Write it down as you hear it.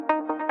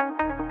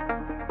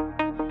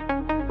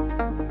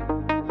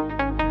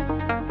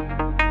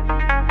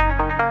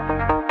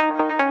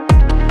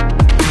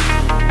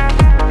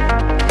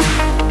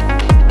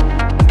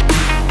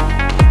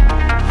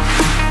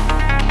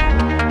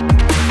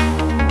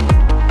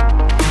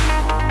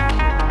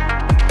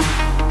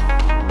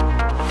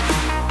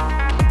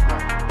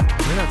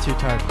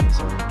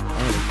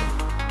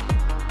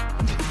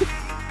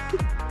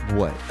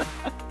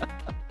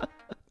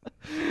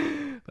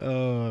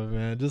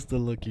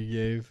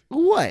shave.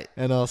 What?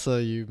 And also,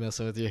 you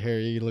messing with your hair.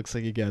 You looks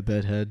like you got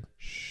bedhead.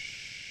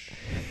 Shh.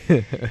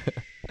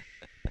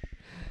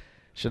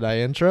 Should I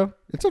intro?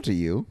 It's up to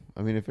you.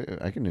 I mean, if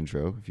I can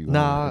intro if you want.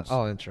 Nah,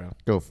 I'll intro.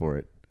 Go for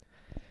it.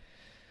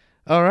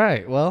 All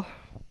right. Well,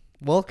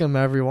 welcome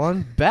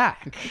everyone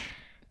back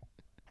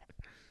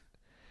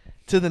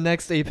to the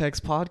next Apex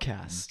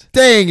podcast.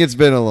 Dang, it's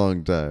been a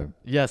long time.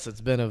 Yes,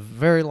 it's been a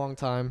very long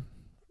time.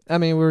 I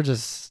mean,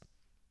 it's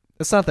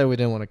not that we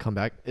didn't want to come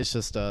back. It's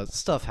just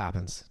stuff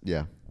happens.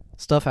 Yeah,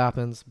 Stuff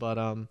happens,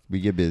 but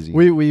we get busy.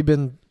 we've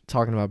been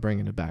talking about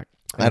bringing it back.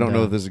 I don't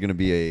know if this is going to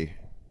be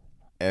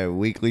a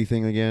weekly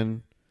thing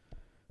again,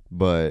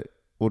 but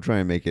we'll try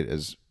and make it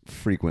as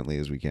frequently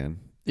as we can.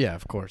 Yeah,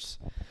 of course.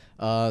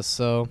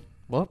 So,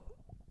 well,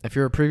 if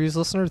you're a previous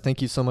listener,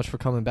 thank you so much for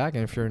coming back.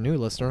 And if you're a new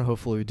listener,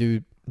 hopefully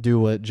we do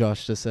what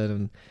Josh just said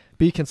and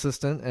be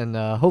consistent. And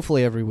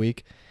hopefully every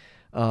week,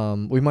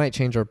 we might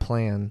change our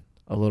plan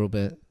a little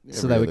bit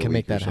so that we can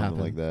make that happen.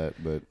 Like that,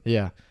 but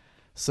yeah.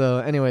 So,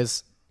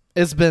 anyways,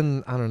 it's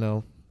been, I don't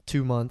know,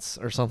 2 months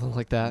or something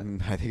like that.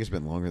 I think it's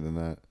been longer than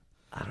that.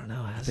 I don't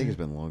know. I think it's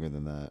been longer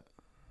than that.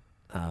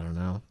 I don't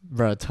know.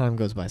 Bro, time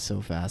goes by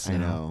so fast now. I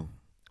know.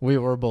 We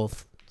were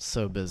both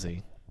so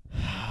busy.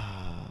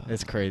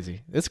 It's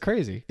crazy. It's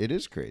crazy. It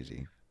is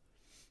crazy.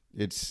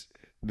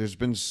 There's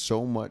been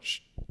so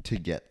much to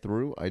get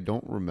through. I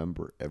don't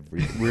remember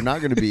everything. We're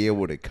not going to be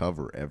able to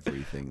cover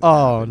everything.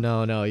 Oh,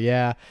 no.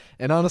 Yeah.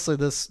 And honestly,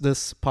 this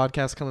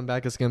podcast coming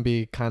back is going to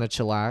be kind of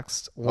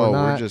chillaxed.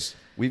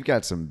 We've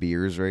got some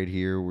beers right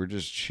here. We're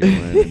just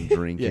chilling and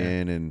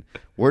drinking and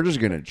we're just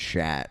going to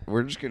chat.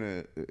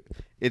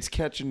 It's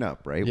catching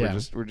up, right? Yeah.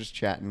 We're just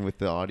chatting with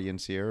the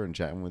audience here and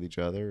chatting with each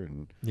other.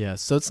 And yeah.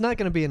 So it's not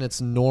going to be in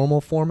its normal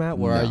format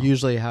where I No.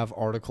 usually have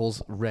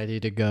articles ready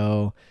to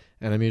go.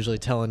 And I'm usually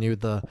telling you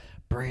the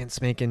brand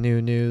spanking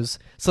new news.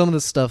 Some of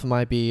the stuff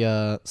might be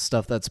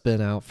stuff that's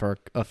been out for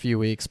a few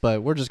weeks,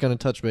 but we're just going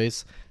to touch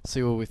base,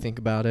 see what we think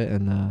about it,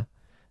 and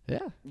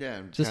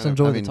just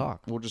enjoy the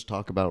talk. We'll just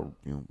talk about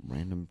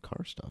random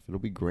car stuff. It'll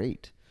be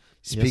great.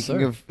 Yes,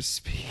 sir.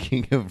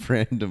 Speaking of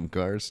random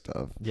car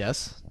stuff.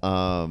 Yes.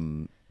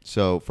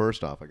 So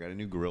first off, I got a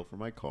new grill for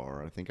my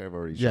car. I think I've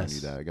already shown you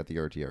Yes. that. I got the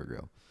RTR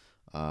grill.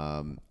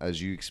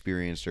 As you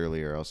experienced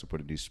earlier, I also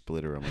put a new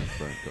splitter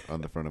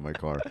on the front of my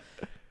car.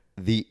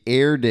 The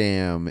air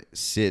dam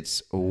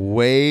sits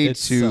way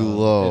too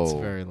low. It's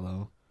very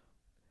low.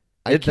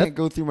 I can't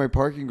go through my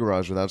parking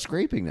garage without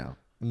scraping now.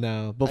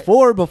 No,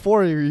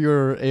 before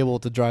you're able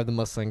to drive the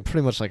Mustang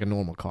pretty much like a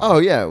normal car. Oh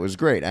yeah, it was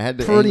great. I had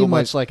to pretty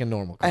much like a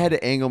normal car. I had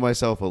to angle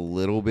myself a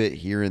little bit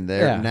here and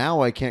there. Yeah. Now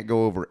I can't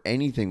go over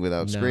anything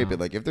without No. scraping.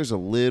 Like if there's a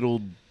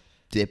little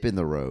dip in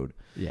the road,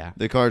 Yeah.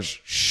 the car's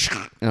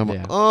and I'm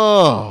like, Yeah.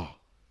 oh.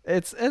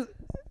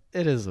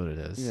 It is what it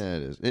is. Yeah,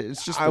 it is.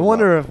 It's just. I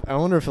wonder if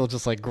it'll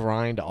just like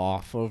grind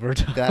off over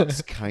time.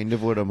 That's kind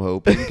of what I'm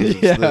hoping.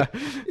 'Cause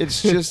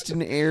it's just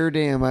an air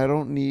dam. I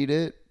don't need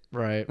it.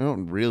 Right. I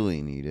don't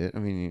really need it. I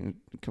mean,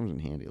 it comes in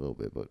handy a little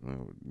bit, but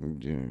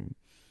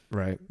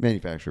Right.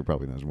 manufacturer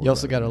probably knows more. You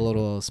also about got it. a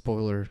little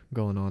spoiler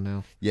going on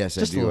now. Yes,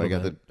 just a I do.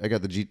 little I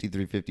got the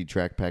GT350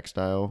 track pack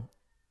style.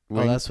 Oh,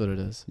 wing. that's what it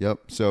is.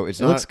 Yep. So it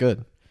Looks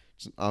good.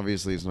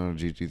 Obviously, it's not a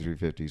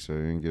GT350, so you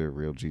can get a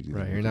real GT350.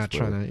 Right. You're not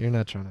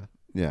trying to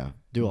Yeah.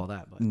 do all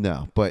that, but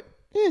No, but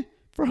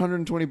for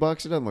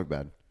 $120, it doesn't look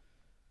bad.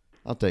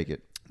 I'll take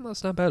it. no,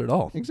 it's not bad at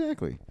all.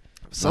 Exactly.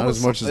 Not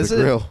as much as the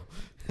grill.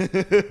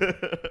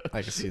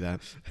 I can see that.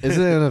 Is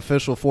it an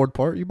official Ford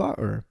part you bought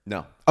or?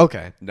 No.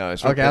 Okay. No.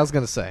 It's Okay, I was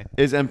gonna say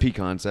It's MP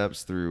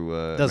Concepts through.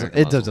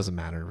 doesn't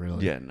matter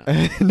really. Yeah.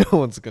 No. No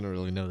one's gonna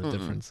really know the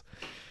difference.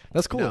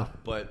 That's cool. No,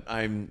 but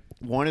I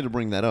wanted to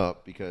bring that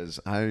up because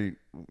I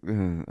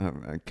kind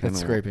It's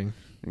scraping.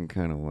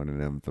 of want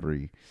an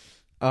M3.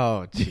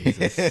 Oh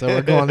Jesus! So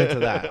we're going into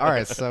that. All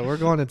right, so we're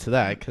going into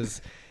that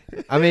because,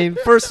 I mean,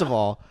 first of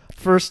all,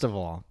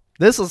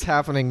 this was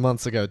happening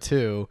months ago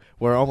too,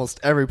 where almost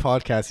every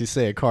podcast you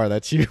say a car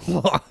that you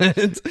want.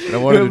 I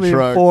wanted a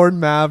truck. Ford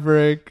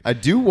Maverick. I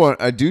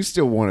do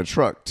still want a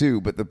truck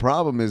too, but the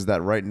problem is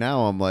that right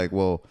now I'm like,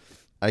 well,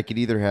 I could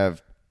either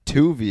have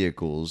 2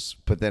 vehicles,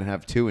 but then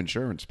have 2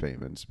 insurance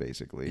payments,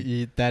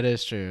 basically. That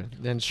is true.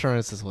 The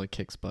insurance is what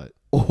kicks butt.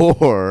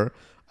 Or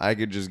I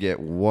could just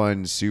get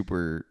one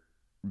super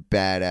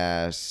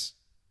badass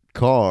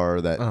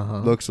car that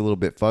looks a little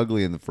bit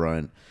fugly in the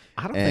front.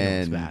 I don't think it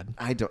looks bad.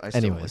 I still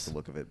don't like the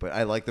look of it, but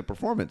I like the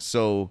performance.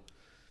 So,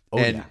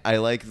 I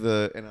like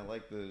the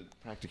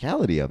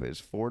practicality of it.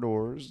 It's 4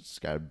 doors. It's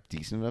got a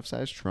decent enough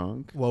sized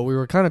trunk. Well, we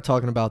were kind of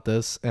talking about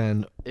this,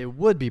 and it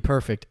would be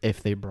perfect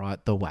if they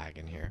brought the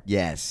wagon here.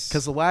 Yes,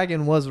 Because the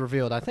wagon was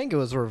revealed. I think it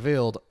was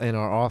revealed in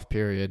our off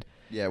period.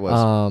 Yeah, it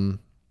was.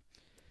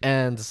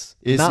 And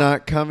it's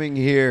not coming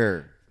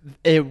here.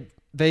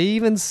 They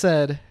even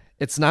said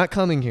it's not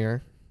coming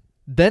here.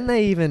 Then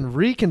they even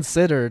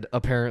reconsidered,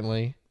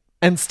 apparently,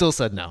 and still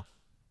said no.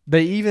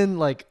 They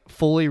even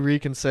fully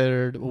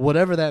reconsidered,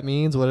 whatever that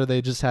means, whether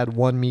they just had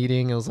one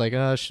meeting. It was like,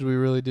 should we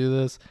really do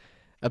this?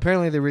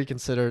 Apparently they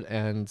reconsidered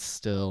and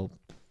still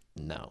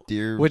No.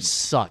 Dear, Which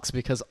sucks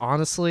because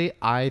honestly,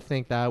 I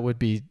think that would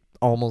be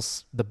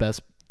almost the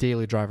best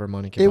daily driver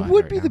money could buy. it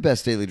would right be now. the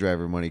best daily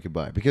driver money could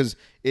buy because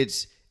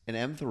it's an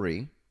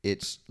M3.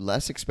 It's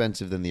less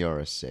expensive than the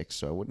RS6,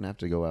 so I wouldn't have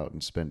to go out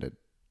and spend a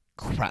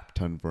crap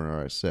ton for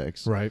an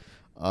RS6. Right.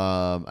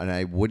 And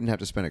I wouldn't have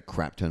to spend a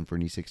crap ton for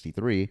an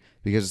E63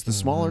 because it's the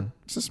smaller.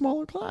 It's a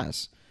smaller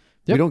class.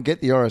 Yep. We don't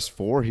get the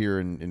RS4 here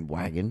in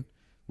wagon.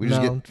 We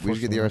just No,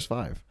 get the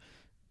RS5.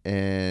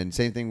 And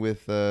same thing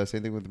with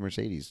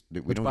Mercedes.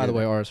 Which, by the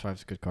way, RS5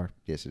 is a good car.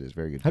 Yes, it is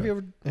very good. Have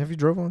car. you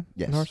drove one?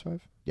 Yes. An RS5?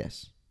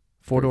 Yes.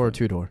 4-door or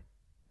 2-door?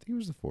 I think it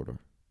was the 4-door.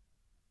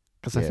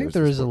 Because Yeah, I it think was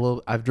there the is a sport.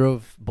 little. I've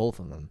drove both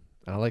of them.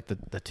 And I like the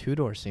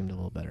 2-door seemed a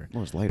little better.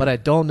 Well, it's lighter. But I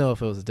don't know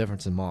if it was a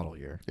difference in model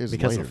year. It was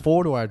Because later. the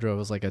 4-door I drove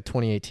was like a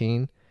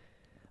 2018.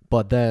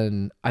 But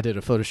then I did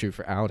a photo shoot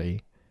for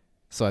Audi.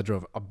 So I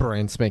drove a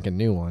brand spanking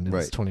new one. It's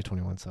Right.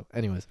 2021. So,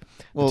 anyways.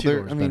 Well, the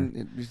 2-door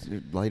is it's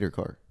a lighter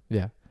car.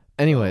 Yeah.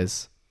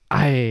 Anyways,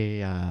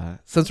 I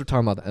since we're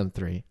talking about the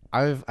M3,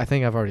 I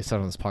think I've already said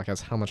on this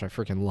podcast how much I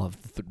freaking love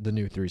the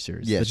new 3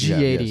 Series. Yes, the you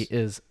have, G80 yes.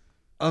 is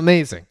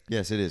amazing,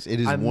 Yes, it is. It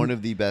is one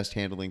of the best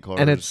handling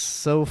cars. and it's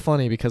so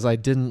funny because I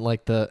didn't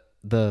like the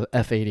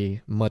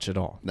F80 much at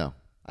all. No,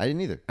 I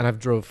didn't either. And I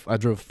drove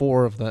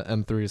 4 of the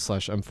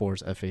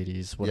M3/M4s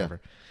F80s, whatever.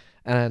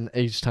 And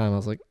each time I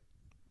was like,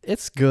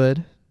 it's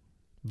good,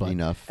 but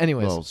Enough.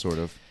 Anyways, Well, sort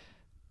of.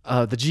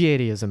 the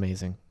G80 is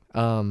amazing.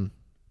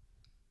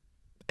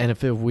 And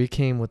if we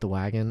came with the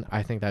wagon,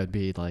 I think that would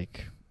be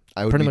like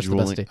I would pretty be much the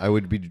best drooling. day.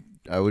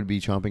 I would be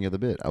chomping at the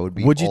bit. I would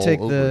be. Would you all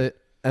take over the it.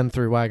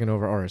 M3 wagon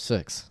over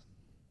RS6?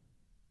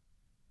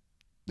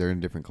 They're in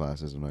different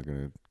classes. I'm not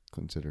going to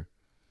consider.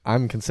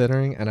 I'm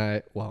considering,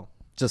 and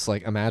just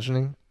like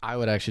imagining, I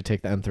would actually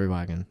take the M3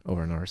 wagon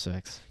over an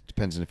RS6.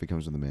 Depends on if it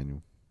comes with a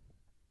manual.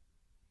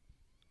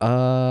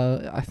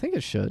 I think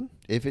it should.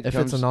 If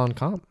It's a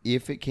non-comp.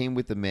 if it came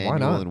with the manual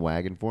not? and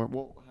wagon form,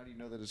 well, how do you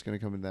know that it's going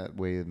to come in that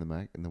way in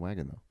the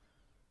wagon though?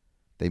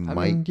 They mean,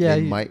 might. yeah,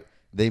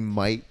 They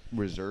might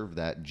reserve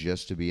that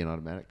just to be an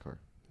automatic car.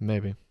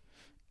 Maybe.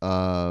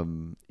 I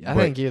But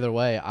think either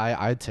way,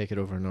 I'd take it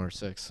over an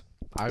RS6.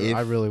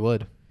 I really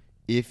would.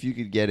 if you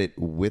could get it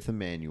with a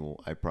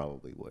manual, I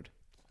probably would.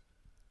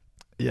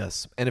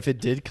 Yes. And if it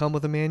did come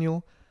with a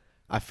manual,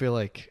 I feel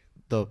like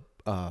the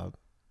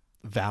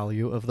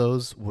value of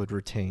those would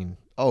retain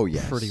Oh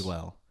yes, pretty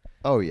well.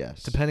 Oh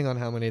yes, Depending on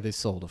how many they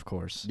sold, of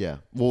course. yeah.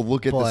 Well,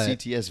 look at But- the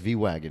CTS V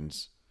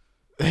wagons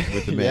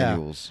with the Yeah.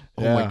 manuals.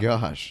 Oh Yeah. my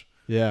gosh.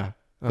 Yeah.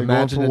 They're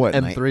Imagine going for what,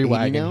 an M3 $80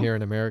 wagon now? here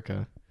in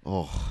America.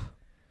 Oh,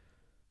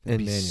 In that'd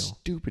be manual.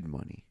 stupid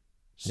money.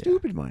 Yeah.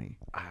 Stupid money.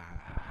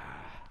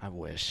 I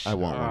wish. I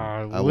want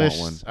one. I wish,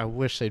 want one. I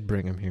wish they'd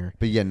bring him here.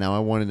 But yeah, now I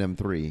want an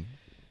M3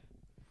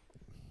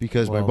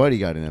 because my Well- buddy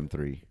got an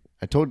M3.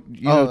 I told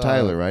you know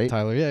Tyler, right?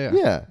 Tyler, yeah.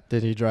 Yeah.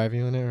 Did he drive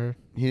you in it, or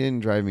He didn't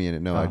drive me in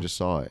it. No, I Oh. just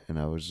saw it and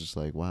I was just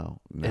like, wow,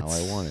 now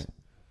I want it.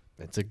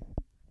 it's a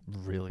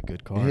really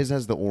good car? And his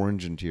has the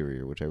orange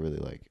interior, which I really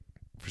like.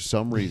 For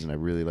some reason, I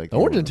really like the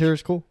orange interior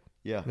is cool.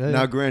 Yeah. Yeah,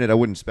 Now, yeah. granted, I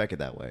wouldn't spec it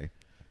that way.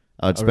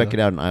 I would Oh, spec really? it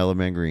out in Isle of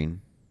Man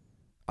green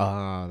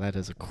That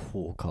is a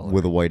cool color.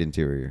 with a white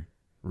interior.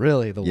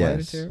 really the white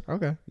Yes. interior.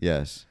 Okay.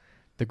 Yes.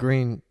 The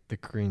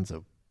green's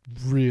a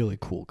really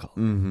cool color.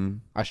 Mm-hmm.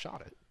 I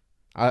shot it.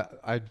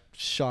 I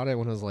shot it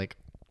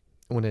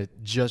when it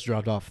just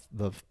dropped off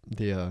the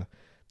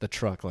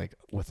truck like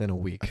within a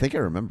week. I think I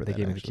remember They that.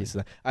 gave me the actually. keys to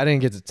that. I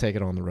didn't get to take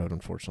it on the road,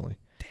 unfortunately.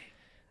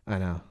 I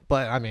know,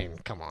 but I mean,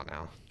 come on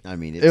now. I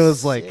mean, It was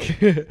it's like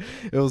sick.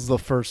 it was the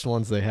first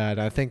ones they had.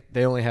 I think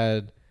they only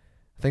had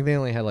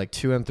like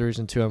 2 M3s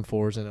and 2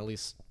 M4s, and at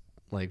least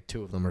like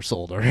 2 of them are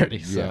sold already.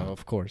 So Yeah.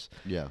 of course,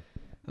 Yeah.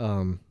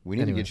 um, We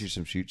need to anyways.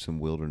 get you some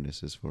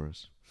wildernesses for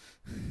us.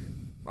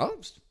 Oh,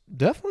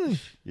 definitely.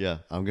 Yeah,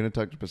 I'm gonna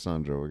talk to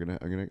Passandro.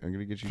 I'm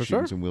gonna get you For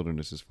shooting sure. some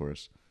wildernesses for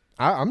us.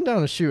 I'm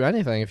down to shoot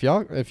anything. If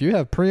you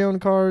have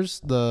pre-owned cars,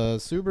 the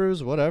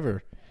Subarus,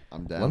 whatever,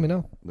 I'm down. let me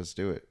know. Let's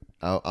do it.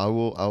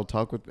 I'll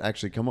talk with.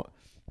 Actually, come on.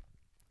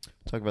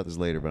 Talk about this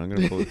later, but I'm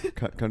gonna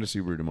come to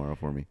Subaru tomorrow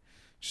for me,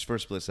 just for a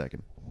split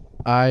second.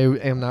 I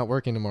am not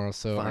working tomorrow,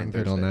 so Fine, I'm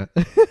good on that.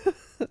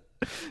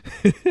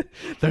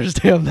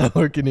 Thursday, I'm not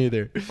working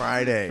either.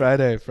 Friday.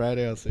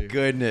 Friday, I'll see.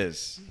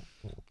 Goodness.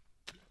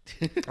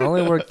 I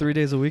only work 3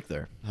 days a week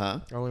there. Huh?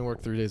 I only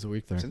work 3 days a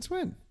week there. Since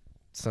when?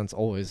 Since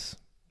always.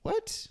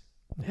 What?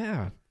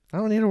 Yeah. I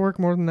don't need to work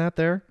more than that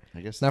there.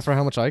 I guess. Not for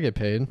how much I get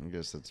paid. I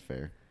guess that's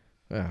fair.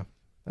 Yeah.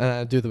 And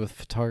I do the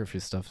photography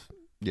stuff.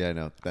 Yeah, I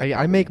know.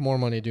 I make more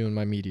money doing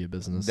my media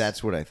business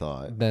That's what I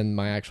thought. than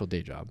my actual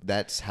day job.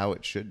 That's how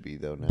it should be,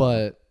 though. Now.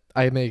 But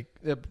I make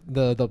the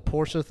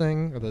Porsche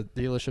thing or the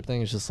dealership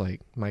thing is just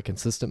like my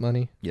consistent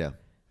money. yeah,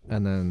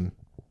 And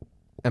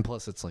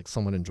plus it's like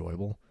somewhat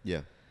enjoyable.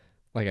 yeah.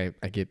 Like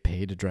I get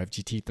paid to drive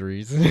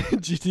GT3s,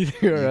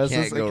 GT3 You RSs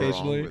can't go wrong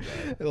occasionally.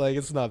 with that. Like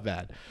it's not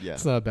bad. Yeah.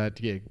 It's not a bad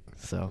gig.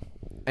 So,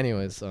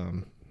 anyways, I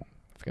forgot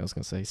what I was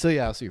gonna say. So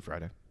yeah, I'll see you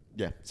Friday.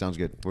 Yeah, sounds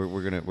good.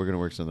 We're gonna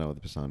work something out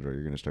with Passandro.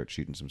 You're gonna start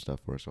shooting some stuff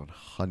for us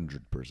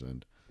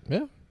 100%.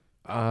 Yeah.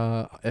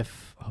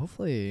 If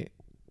hopefully,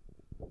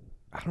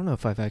 I don't know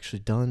if I've actually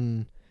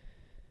done.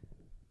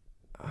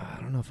 I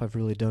don't know if I've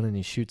really done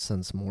any shoots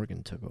since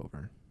Morgan took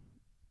over.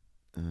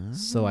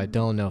 So I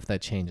don't know if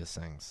that changes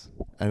things.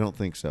 I don't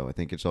think so. I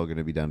think it's all going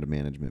to be down to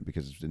management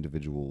because it's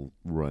individual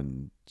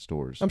run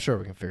stores. I'm sure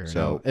we can figure it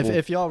out.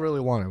 If y'all really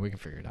want it, we can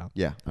figure it out.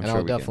 Yeah, I'm and sure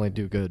I'll we definitely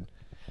do good.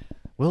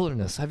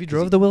 Wilderness. Have you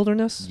drove the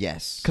Wilderness?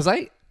 Yes. Because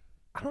I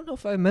don't know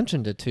if I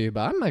mentioned it to you,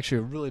 but I'm actually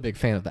a really big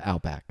fan of the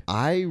Outback.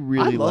 I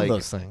love like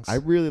those things. I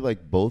really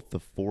like both the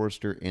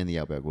Forester and the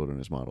Outback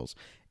Wilderness models,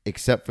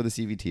 except for the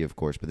CVT, of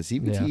course. But the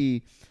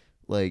CVT,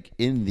 like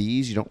in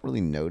these, you don't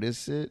really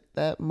notice it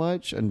that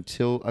much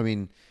until I don't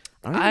even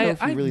know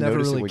if you really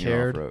notice it when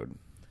you're off road.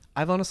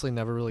 I've honestly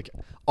never really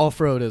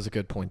off road is a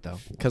good point though,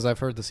 because I've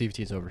heard the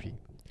CVTs overheat.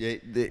 Yeah,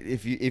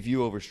 if you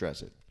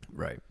overstress it,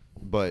 right?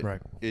 But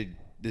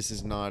this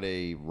is not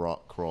a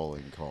rock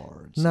crawling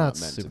car. It's not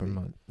meant super to be.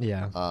 much.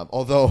 Yeah.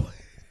 Although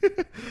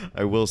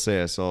I will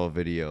say I saw a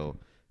video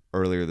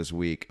earlier this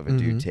week of a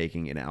dude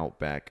taking an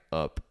Outback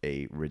up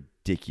a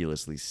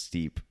ridiculously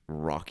steep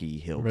rocky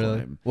hill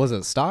climb. Was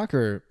it stock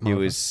or it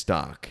was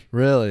stock?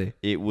 Really?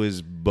 It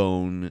was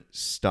bone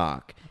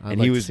stock.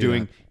 And he was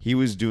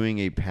doing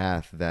a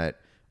path that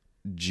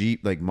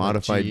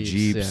modified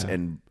Jeeps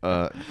and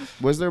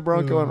was there a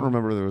Bronco? I don't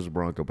remember if there was a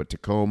Bronco, but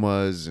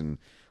Tacomas and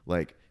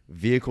like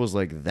vehicles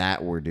like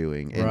that were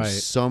doing and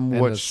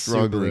somewhat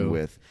struggling Subaru.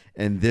 with.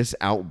 And this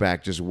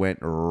Outback just went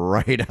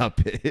right up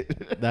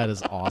it. That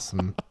is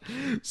awesome.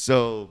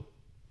 So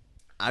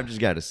I've just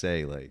got to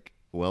say, like,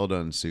 well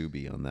done,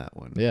 Subi, on that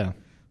one. Yeah.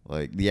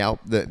 Like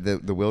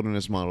the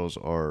Wilderness models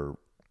are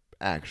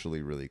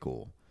actually really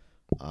cool.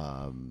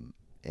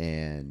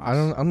 And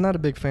I'm not a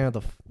big fan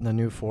of the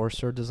new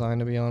Forester design,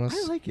 to be honest.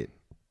 I like it.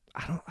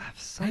 I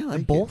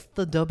like both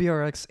the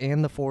WRX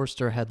and the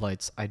Forester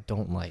headlights. I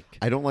don't like.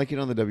 I don't like it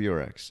on the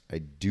WRX. I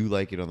do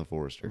like it on the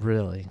Forester.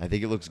 Really? I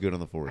think it looks good on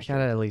the Forester. I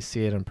gotta at least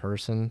see it in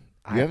person.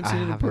 You haven't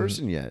seen it in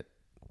person yet.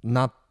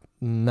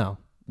 No.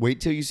 Wait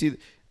till you see.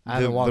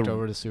 I haven't walked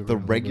over to Subaru. The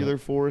regular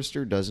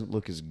Forester doesn't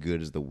look as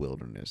good as the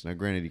Wilderness. Now,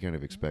 granted, you kind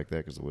of expect that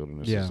because the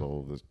Wilderness is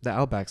all this. The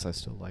Outbacks I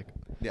still like.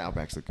 The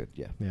Outbacks look good,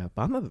 yeah. Yeah,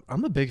 but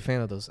I'm a big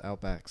fan of those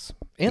Outbacks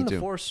and the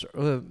Forester.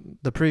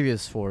 The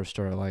previous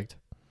Forester I liked.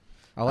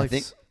 I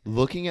think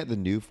looking at the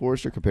new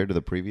Forester compared to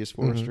the previous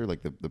Forester,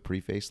 like the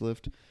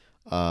pre-facelift,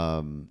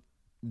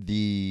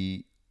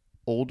 the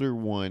older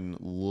one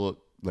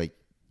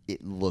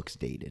looks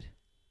dated.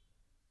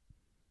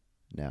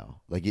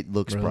 Now, like it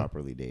looks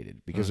properly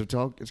dated because it's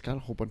got a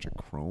whole bunch of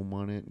chrome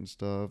on it and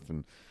stuff,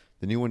 and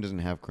the new one doesn't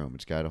have chrome.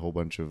 It's got a whole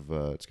bunch of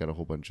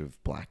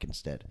black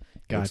instead.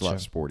 Gotcha. It's a lot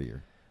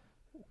sportier.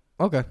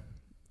 Okay.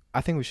 I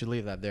think we should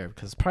leave that there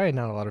because probably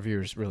not a lot of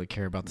viewers really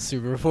care about the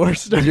Subaru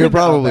Forester. You're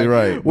probably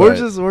right. We're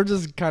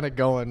just kind of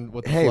going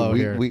with the flow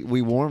here.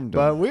 We warned them,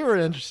 but we were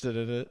interested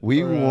in it.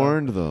 We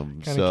warned them,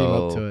 kind of came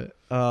up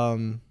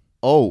to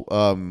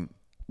it.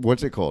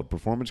 What's it called?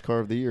 Performance Car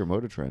of the Year,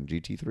 Motor Trend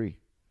GT3.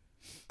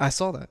 I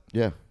saw that.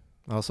 Yeah.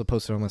 I also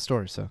posted on my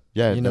story, so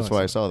yeah, that's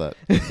why I saw that.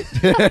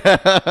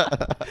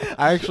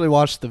 I actually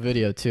watched the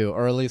video too,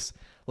 or at least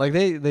like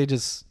they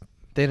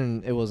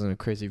didn't. It wasn't a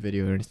crazy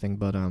video or anything,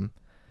 but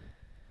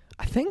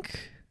I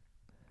think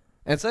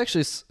it's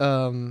actually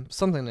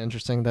something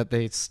interesting that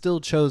they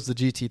still chose the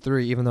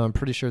GT3, even though I'm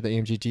pretty sure the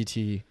AMG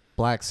GT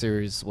Black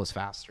Series was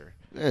faster.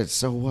 It's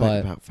so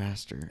what about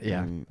faster?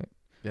 Yeah.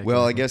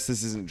 Well, I guess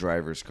this isn't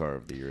Driver's Car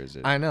of the Year, is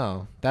it? I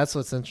know. That's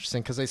what's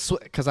interesting because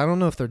I don't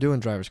know if they're doing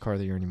Driver's Car of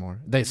the Year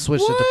anymore. They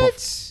switched it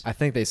to. I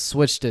think they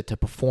switched it to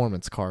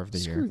Performance Car of the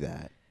Year. Screw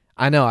that.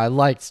 I know. I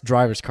liked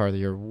Driver's Car of the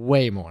Year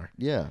way more.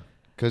 Yeah,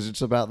 because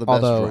it's about the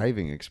best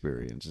driving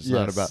experience. It's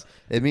not about.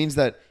 It means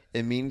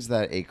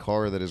that a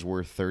car that is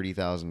worth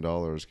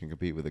 $30,000 can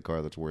compete with a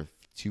car that's worth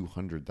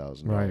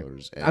 $200,000. Right.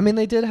 I mean,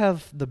 they did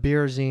have the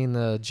BRZ and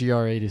the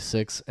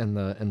GR86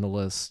 in the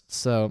list,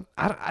 so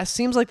it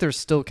seems like they're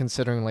still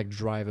considering like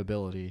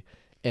drivability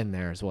in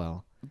there as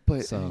well.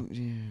 But so,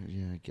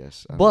 yeah, I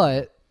guess.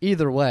 But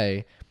either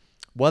way,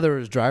 whether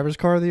it's Driver's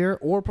Car of the Year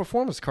or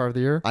Performance Car of the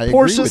Year,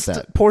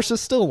 Porsche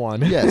still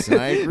won. Yes, and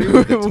I agree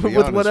with it,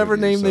 with whatever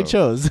name they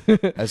chose.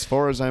 As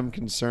far as I'm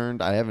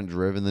concerned, I haven't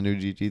driven the new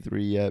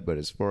GT3 yet, but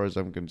as far as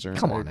I'm concerned,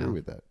 I agree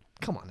with that.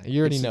 Come on, you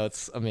already know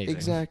it's amazing.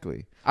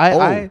 Exactly.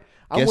 I'm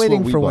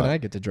waiting for when I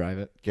get to drive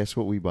it. Guess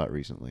what we bought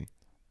recently?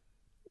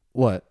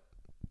 What?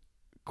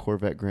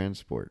 Corvette Grand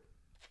Sport.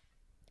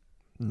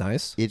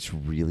 Nice. It's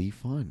really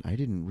fun. I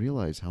didn't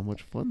realize how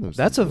much fun those.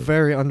 That's a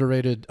very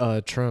underrated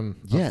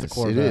trim. Yes, of the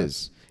Corvette. It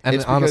is.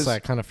 And honestly, I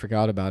kind of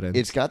forgot about it.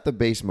 It's got the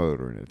base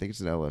motor in it. I think it's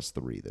an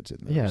LS3 that's in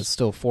there. Yeah, it's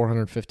still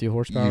 450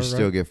 horsepower. You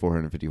still get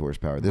 450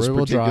 horsepower. This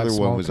particular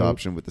one was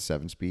optioned with the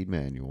 7-speed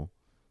manual.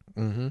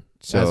 Mm-hmm.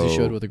 So, as you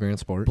should with the Grand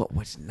Sport. But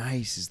what's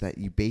nice is that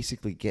you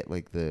basically get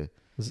like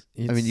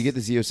you get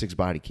the Z06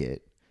 body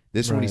kit.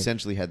 This one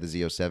essentially had the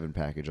Z07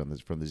 package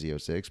from the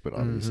Z06, but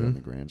obviously on the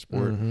Grand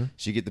Sport. Mm-hmm.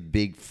 So you get the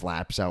big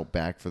flaps out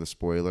back for the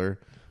spoiler.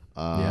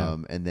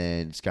 And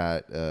then it's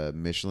got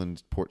Michelin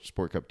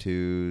Sport Cup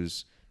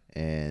 2s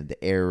and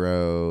the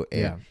Aero.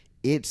 And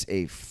it's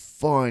a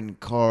fun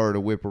car to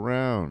whip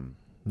around.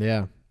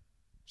 Yeah.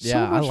 So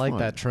Yeah, I much like fun.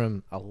 that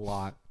trim a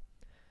lot.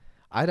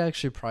 I'd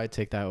actually probably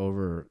take that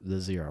over the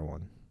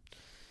ZR1.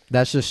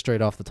 That's just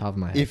straight off the top of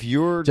my head. If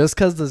you're just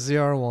because the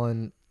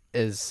ZR1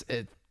 is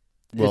it.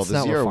 Well, it's the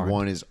not ZR1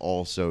 refined. is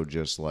also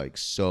just like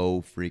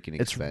so freaking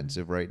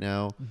expensive right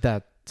now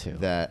That too.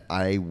 that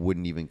I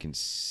wouldn't even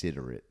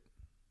consider it.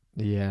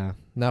 Yeah,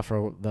 not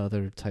for the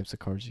other types of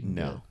cars you can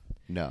get.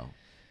 No,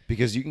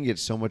 because you can get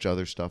so much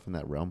other stuff in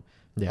that realm.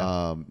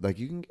 Yeah. Like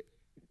you can get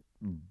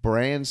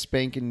brand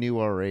spanking new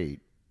R8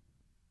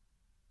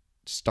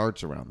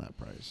 starts around that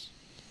price.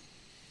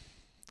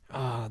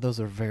 Those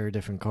are very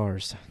different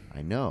cars.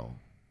 I know,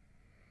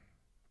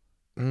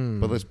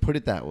 but let's put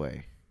it that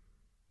way.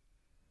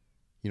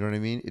 You know what I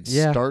mean? It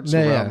starts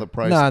around the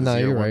price that the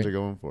ZR1s are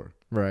going for.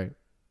 Right.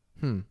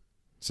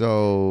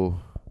 So.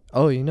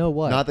 Oh, you know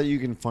what? Not that you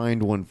can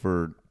find one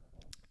for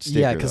sticker,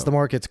 yeah, because the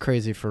market's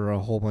crazy for a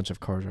whole bunch of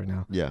cars right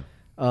now. Yeah.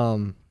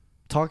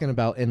 Talking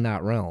about in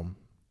that realm,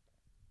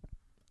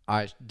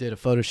 I did a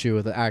photo shoot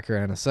with the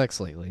Acura NSX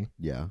lately.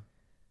 Yeah.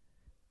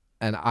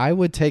 And I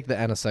would take the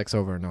NSX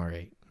over an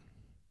R8.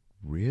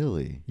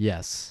 Really?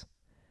 Yes.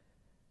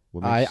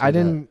 I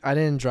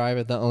didn't drive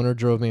it. The owner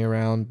drove me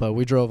around, but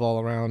we drove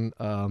all around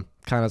kind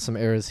of some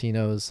areas he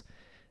knows,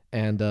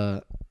 and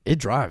it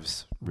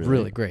drives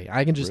really great.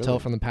 I can just tell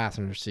from the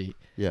passenger seat.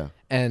 Yeah.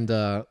 And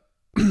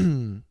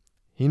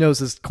he knows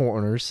his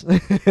corners.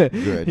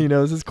 Good. He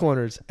knows his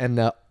corners, and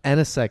the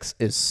NSX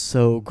is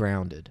so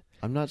grounded.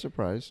 I'm not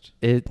surprised.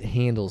 It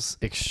handles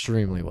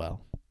extremely well.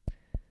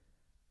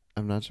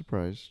 I'm not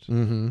surprised.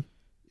 Mm-hmm.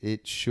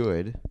 It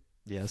should.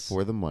 Yes.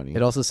 For the money.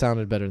 It also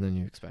sounded better than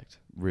you expect.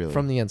 Really?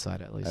 From the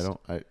inside, at least.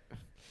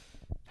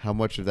 How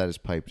much of that is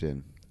piped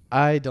in?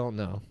 I don't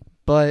know.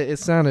 But it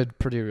sounded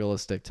pretty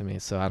realistic to me,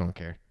 so I don't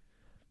care.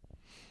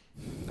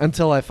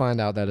 Until I find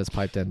out that it's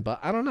piped in. But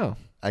I don't know.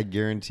 I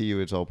guarantee you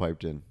it's all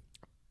piped in.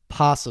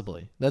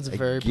 Possibly. That's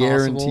very possible. I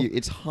guarantee you.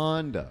 It's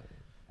Honda.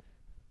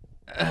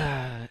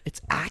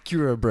 It's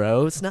Acura,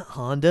 bro. It's not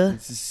Honda.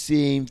 It's the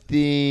same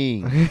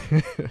thing.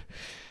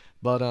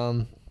 But,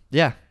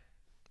 yeah.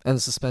 And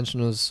the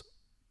suspension was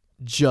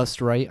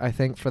just right, I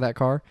think, for that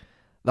car.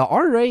 The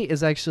R8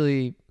 is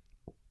actually,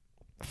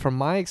 from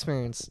my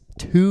experience,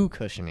 too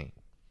cushiony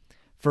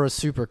for a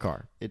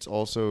supercar. It's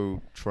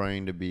also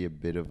trying to be a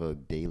bit of a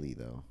daily,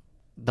 though.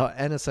 The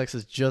NSX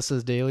is just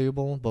as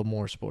dailyable, but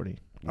more sporty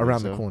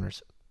around the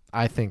corners.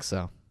 I think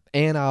so.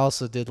 And I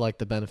also did like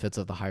the benefits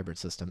of the hybrid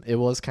system. It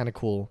was kind of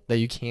cool that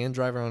you can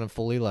drive around in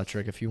fully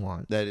electric if you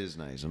want. That is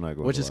nice. I'm not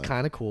going which to is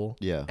kind of cool.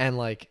 Yeah.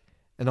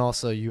 And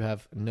also you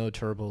have no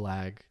turbo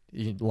lag,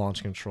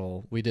 launch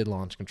control. We did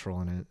launch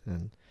control in it,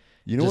 and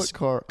you know what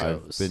car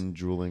I've been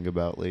drooling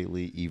about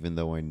lately, even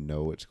though I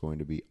know it's going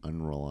to be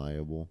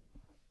unreliable?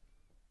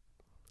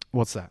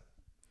 What's that?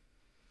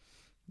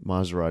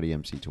 Maserati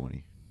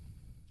MC20.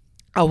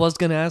 I was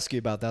going to ask you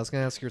about that. I was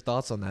going to ask your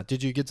thoughts on that.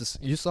 Did you get to?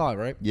 You saw it,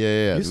 right?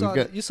 Yeah. You saw it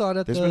at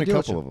the There's been a dealership.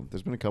 couple of them.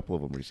 There's been a couple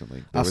of them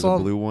recently. There was a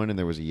blue one and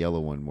there was a yellow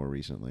one more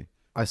recently.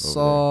 I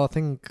saw, I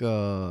think,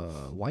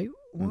 white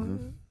one.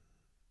 Mm-hmm.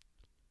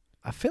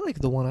 I feel like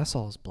the one I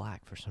saw was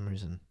black for some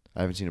reason. I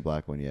haven't seen a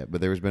black one yet,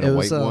 but there's been a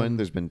white one.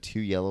 There's been 2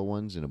 yellow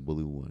ones and a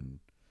blue one.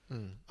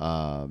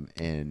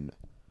 And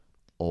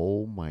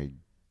oh my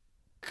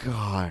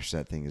gosh,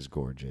 that thing is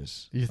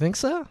gorgeous. You think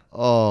so?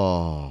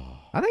 Oh,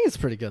 I think it's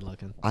pretty good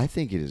looking. I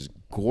think it is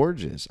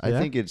gorgeous.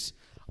 Yeah?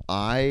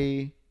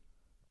 I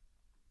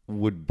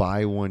would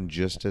buy one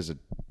just as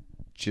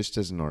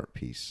an art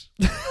piece.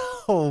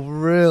 Oh,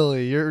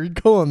 really? You're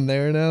going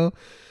there now?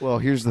 Well,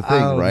 here's the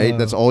thing, right?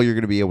 That's all you're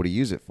going to be able to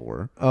use it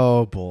for.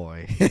 Oh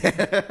boy.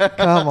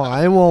 Come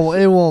on.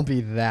 It won't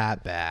be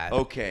that bad.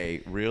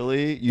 Okay,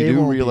 really? You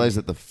do realize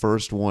that the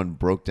first one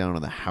broke down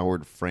on the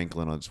Howard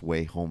Franklin on its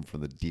way home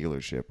from the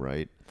dealership,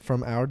 right?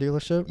 From our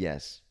dealership?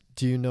 Yes.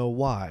 Do you know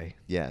why?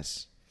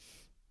 Yes.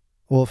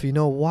 Well, if you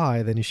know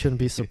why, then you shouldn't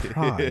be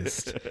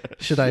surprised.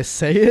 Should I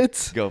say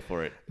it? Go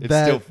for it. It's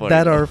still funny.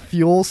 That our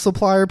fuel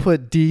supplier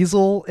put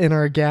diesel in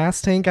our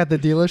gas tank at the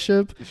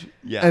dealership.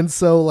 Yeah. And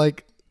so,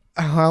 like,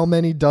 how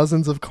many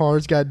dozens of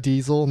cars got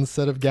diesel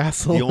instead of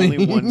gasoline? The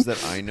only ones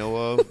that I know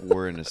of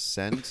were an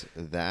Ascent,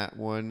 that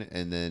one,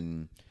 and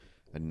then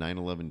a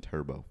 911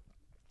 Turbo.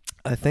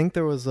 I think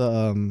there was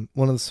one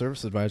of the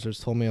service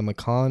advisors told me a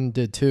Macan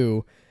did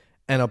too,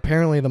 and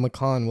apparently the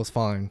Macan was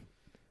fine.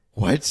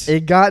 What?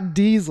 It got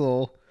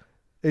diesel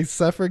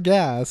except for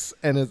gas,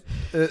 and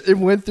it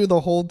went through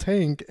the whole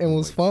tank and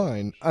was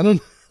fine. I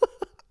don't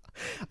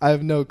I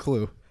have no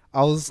clue.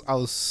 I was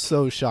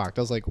so shocked.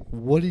 I was like,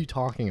 what are you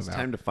talking about? It's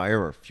time to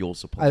fire our fuel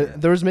supply.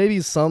 There was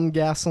maybe some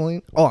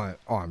gasoline.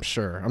 I'm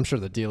sure. I'm sure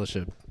the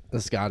dealership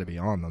has got to be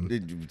on them.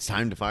 It's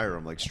time to fire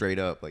them, like straight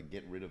up, like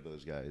get rid of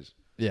those guys.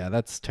 Yeah,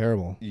 that's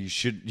terrible. You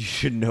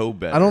should know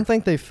better. I don't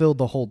think they filled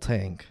the whole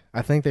tank.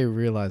 I think they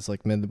realized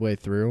like midway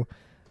through.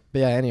 But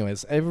yeah,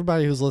 anyways,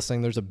 everybody who's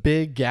listening, there's a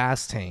big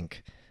gas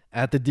tank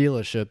at the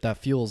dealership that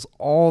fuels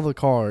all the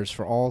cars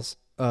for all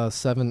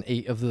 7,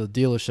 8 of the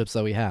dealerships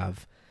that we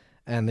have.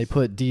 and they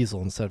put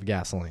diesel instead of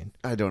gasoline.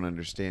 I don't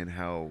understand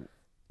how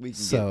we can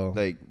So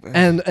get,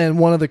 and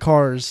one of the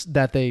cars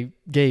that they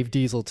gave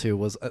diesel to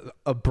was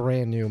a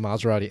brand new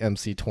Maserati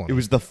MC20. It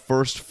was the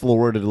first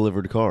Florida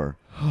delivered car.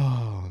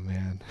 Oh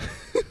man.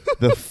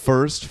 The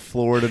first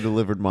Florida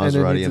delivered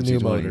Maserati and it needs MC20. a new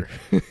motor.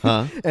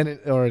 Huh? And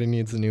it already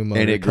needs a new motor.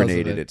 And it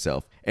grenaded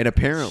itself. And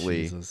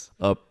apparently Jesus.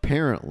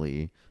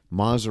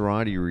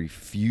 Maserati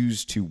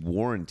refused to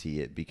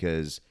warranty it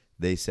because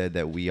they said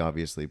that we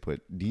obviously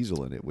put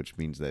diesel in it, which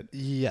means that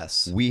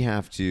yes, we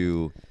have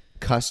to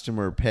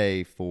customer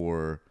pay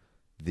for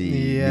the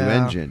new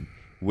engine,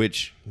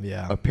 which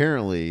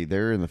apparently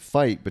they're in the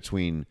fight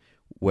between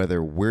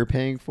whether we're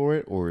paying for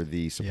it or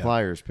the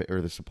suppliers pay,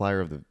 or the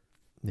supplier of the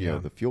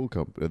the fuel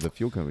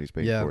company's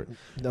paying for it.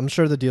 I'm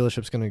sure the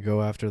dealership's going to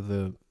go after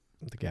the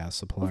gas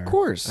supplier, of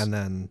course, and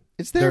then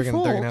it's their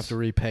fault. They're going to have to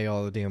repay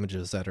all the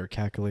damages that are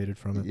calculated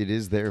from it. It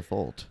is their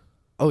fault.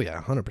 Oh yeah,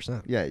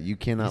 100%. Yeah, you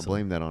cannot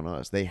blame that on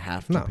us. They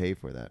have to pay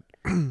for that.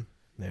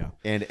 Yeah,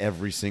 and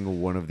every single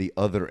one of the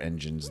other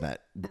engines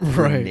that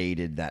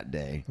grenaded that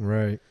day.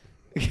 Right.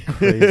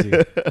 Crazy.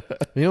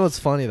 You know what's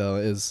funny though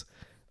is,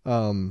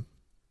 there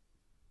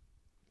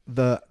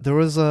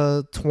was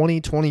a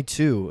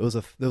 2022. It was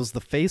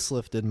the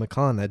facelifted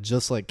Macan that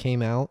just like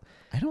came out.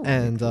 I don't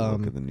like the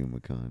look of the new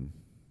Macan.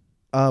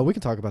 We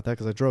can talk about that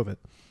because I drove it.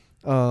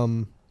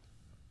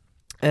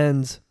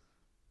 And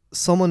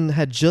someone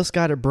had just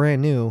got it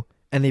brand new,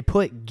 and they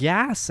put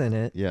gas in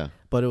it. Yeah.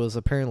 But it was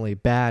apparently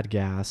bad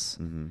gas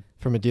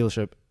from a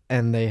dealership,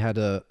 and they had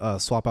to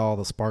swap out all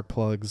the spark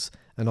plugs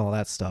and all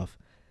that stuff.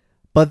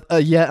 But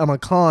yet a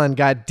Macan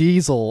got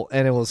diesel,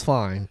 and it was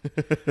fine.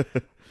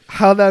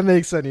 How that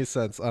makes any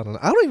sense, I don't know.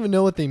 I don't even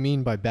know what they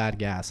mean by bad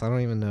gas. I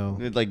don't even know.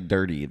 It's like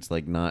dirty. It's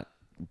like not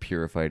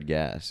purified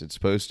gas. It's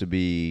supposed to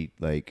be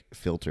like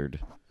filtered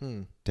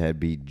to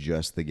be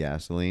just the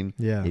gasoline.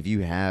 Yeah. If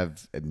you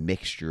have a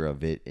mixture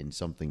of it in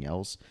something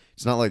else,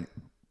 it's not like,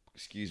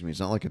 it's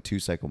not like a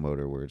 2-cycle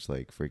motor where it's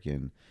like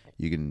freaking,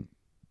 you can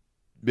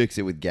mix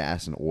it with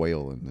gas and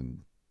oil and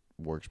then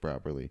works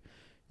properly.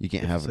 You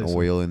can't have an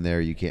oil in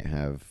there. You can't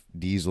have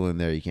diesel in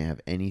there. You can't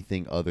have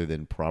anything other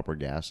than proper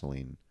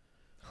gasoline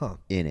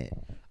in it.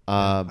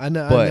 I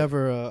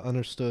never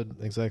understood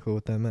exactly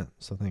what that meant.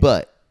 So thanks.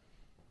 But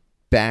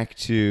back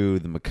to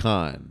the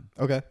Macan.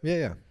 Okay.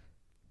 Yeah.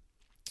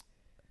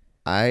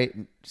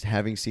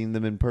 Having seen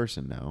them in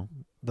person now.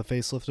 The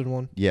facelifted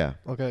one? Yeah.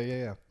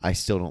 Okay, yeah. I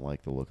still don't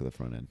like the look of the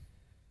front end.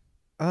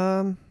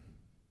 I'm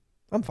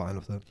fine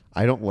with it.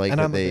 I don't like and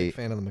that I'm a big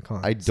fan of the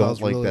Macan. I don't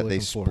like that they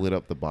split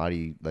up the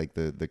body, like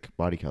the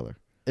body color.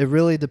 It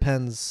really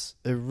depends.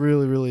 It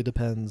really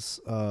depends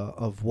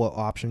of what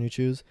option you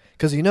choose.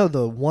 Because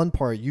the one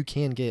part you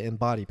can get in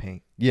body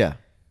paint. Yeah.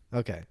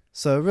 Okay.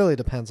 So it really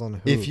depends on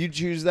who. If you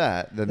choose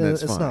that, then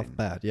that's fine. It's not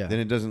bad, yeah. Then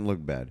it doesn't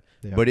look bad.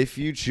 Yeah. But if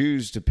you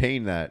choose to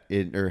paint that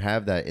or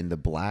have that in the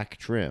black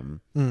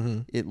trim,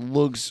 it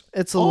looks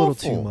It's a awful. little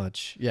too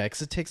much. Yeah,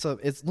 because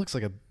it looks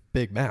like a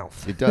big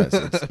mouth. It does.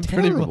 It's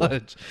pretty terrible.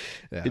 much.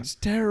 Yeah. It's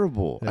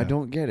terrible. Yeah. I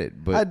don't get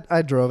it. But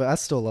I drove it. I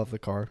still love the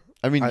car.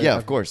 I mean,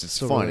 of course, it's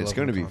fun. Really it's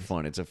going to be Macans.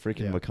 fun. It's a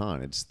freaking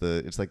Macan. It's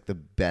like the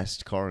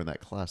best car in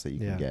that class that you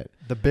can get.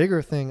 The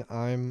bigger thing,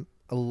 it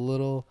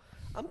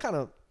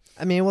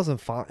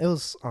wasn't fine. It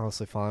was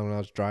honestly fine when I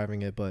was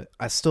driving it, but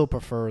I still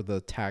prefer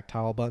the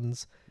tactile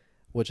buttons,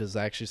 which is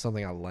actually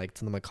something I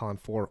liked in the Macan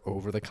 4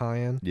 over the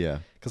Cayenne. Yeah.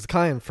 Because the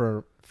Cayenne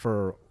for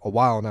a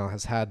while now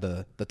has had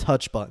the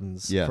touch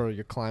buttons for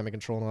your climate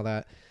control and all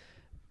that.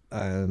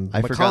 And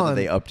I forgot that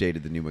they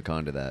updated the new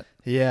Macan to that.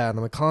 Yeah, and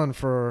the Macan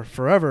for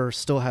forever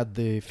still had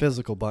the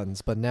physical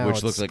buttons, but now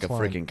which looks like a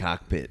freaking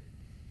cockpit.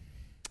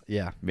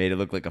 Yeah, made it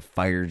look like a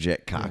fighter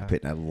jet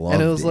cockpit, and I loved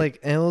it.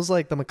 And it was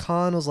like the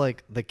Macan was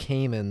like the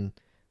Cayman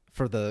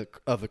of the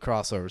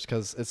crossovers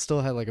because it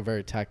still had like a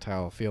very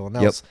tactile feel, and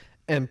that was,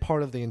 and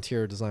part of the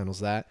interior design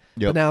was that.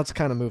 But now it's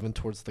kind of moving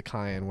towards the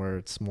Cayenne where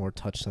it's more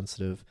touch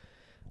sensitive.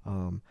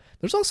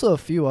 There's also a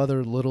few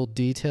other little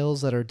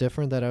details that are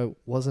different that I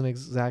wasn't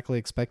exactly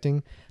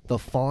expecting. The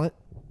font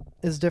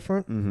is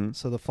different.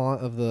 So the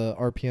font of the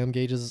RPM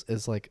gauges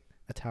is like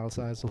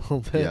italicized a little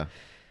bit. Yeah.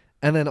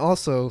 And then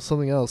also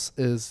something else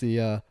is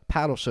the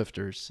paddle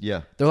shifters.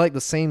 Yeah. They're like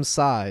the same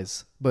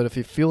size, but if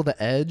you feel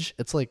the edge,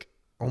 it's like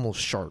almost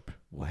sharp.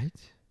 What?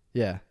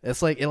 Yeah.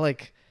 It's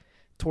like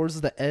towards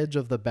the edge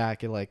of the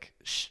back,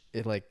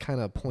 it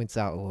kind of points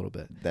out a little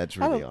bit. That's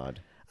really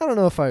odd. I don't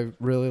know if I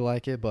really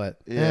like it, but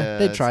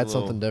they tried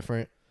something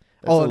different.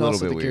 Oh, and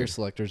also the gear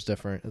selector is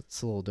different.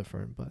 It's a little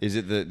different, but is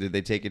it did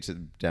they take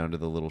it down to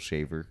the little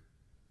shaver?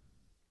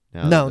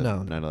 No.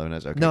 911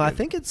 has. Okay, no, good. I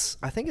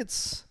think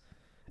it's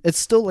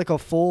still like a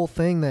full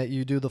thing that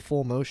you do the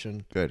full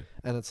motion. Good.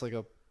 And it's like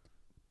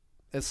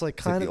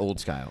kind of the old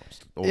style.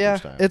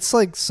 Style. It's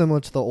like similar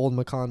to the old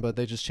Macan, but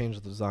they just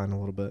changed the design a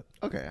little bit.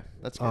 Okay,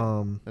 that's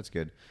good. That's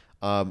good.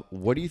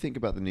 What do you think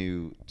about the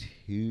new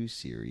 2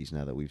 Series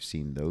now that we've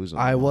seen those on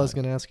I was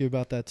going to ask you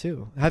about that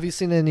too. Have you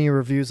seen any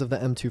reviews of the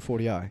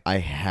M240i? I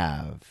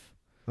have.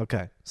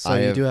 Okay. So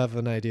you do have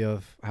an idea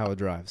of how it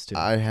drives, too.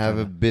 I have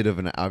a bit of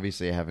an...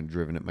 Obviously, I haven't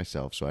driven it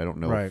myself, so I don't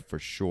know Right. for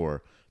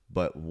sure.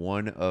 But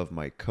one of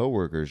my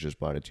coworkers just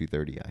bought a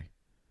 230i.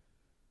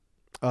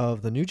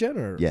 Of the new gen?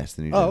 Or? Yes,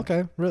 the new gen. Oh,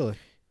 okay. Really?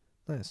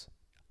 Nice.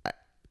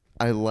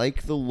 I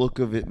like the look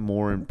of it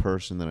more in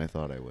person than I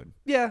thought I would.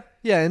 Yeah.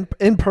 Yeah,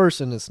 in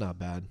person, it's not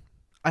bad.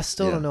 I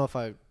still don't know if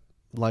I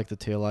like the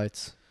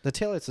taillights. The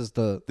taillights is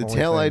the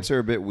taillights are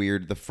a bit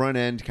weird. The front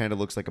end kind of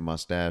looks like a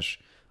mustache.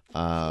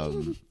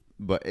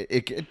 But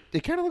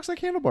it kind of looks like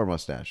handlebar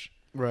mustache.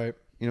 Right.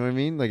 You know what I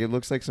mean? Like, it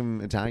looks like some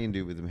Italian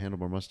dude with a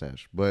handlebar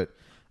mustache. But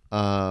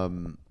I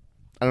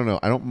don't know.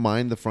 I don't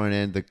mind the front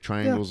end. The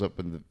triangles up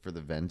for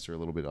the vents are a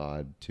little bit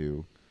odd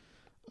too.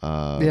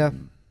 Yeah.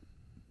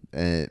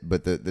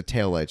 But the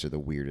taillights are the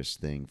weirdest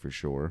thing for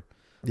sure.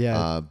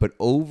 Yeah. But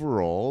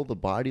overall, the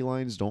body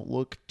lines don't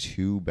look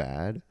too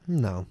bad.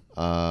 No.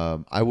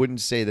 I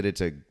wouldn't say that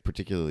it's a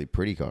particularly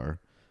pretty car,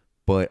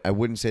 but I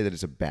wouldn't say that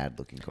it's a bad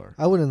looking car.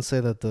 I wouldn't say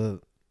that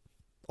the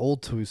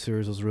old 2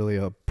 Series was really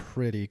a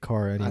pretty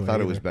car anyway. I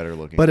thought it was better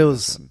looking. But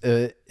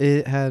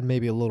it had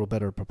maybe a little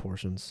better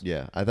proportions.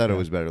 Yeah, I thought it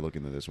was better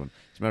looking than this one.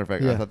 As a matter of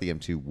fact, I thought the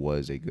M2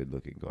 was a good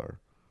looking car.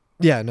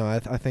 Yeah, no, I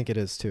think it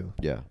is too.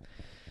 Yeah.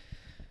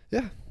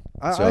 Yeah.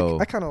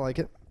 I kind of like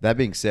it. That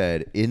being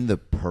said, in the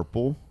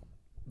purple...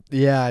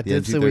 Yeah, I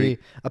did see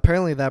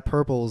apparently that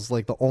purple is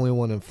like the only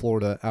one in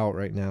Florida out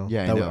right now.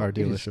 Yeah, that our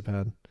dealership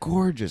had.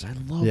 Gorgeous. I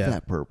love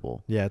that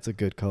purple. Yeah, it's a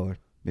good color.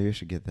 Maybe I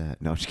should get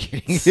that. No, I'm just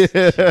kidding.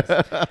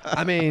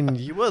 I mean,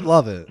 you would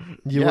love it.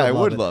 I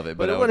would love it.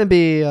 But it wouldn't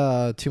be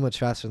too much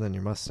faster than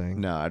your Mustang.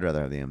 No, I'd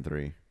rather have the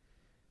M3.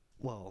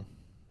 Well,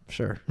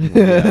 sure.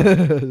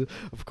 Yeah.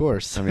 Of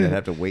course. I mean, I'd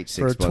have to wait 6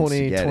 months for 20,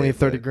 to get 20 it,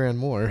 30 grand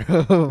more.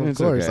 Of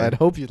course. Okay. I'd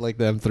hope you'd like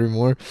the M3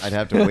 more. I'd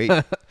have to wait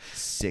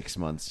 6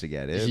 months to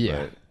get it. Yeah.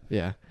 But,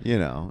 yeah. You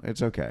know,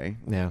 it's okay.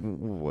 Yeah.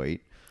 We'll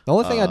wait. The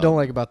only thing I don't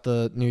like about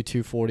the new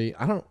 240,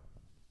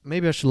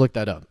 maybe I should look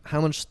that up.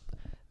 How much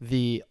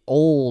the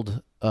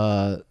old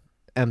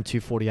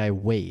M240i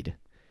weighed?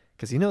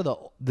 Because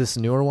this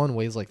newer one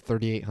weighs like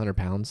 3,800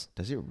 pounds.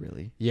 Does it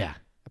really? Yeah.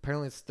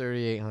 Apparently it's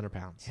 3,800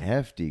 pounds.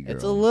 Hefty, girl.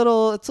 It's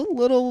a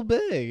little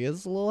big.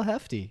 It's a little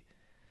hefty.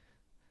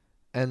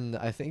 And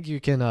I think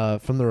you can,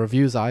 from the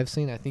reviews I've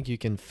seen, I think you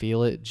can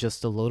feel it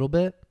just a little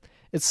bit.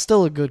 It's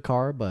still a good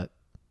car, but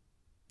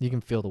you can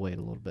feel the weight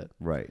a little bit.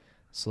 Right.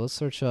 So let's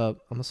search up.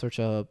 I'm gonna search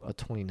up a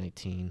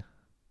 2019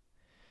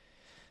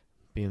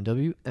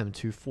 BMW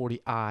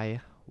M240i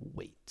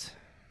weight.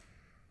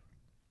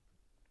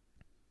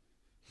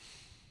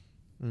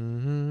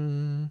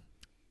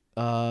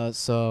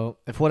 So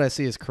if what I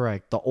see is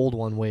correct, the old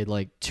one weighed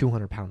like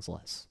 200 pounds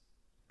less.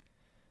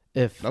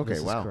 If this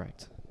is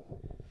correct.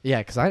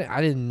 Yeah, because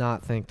I did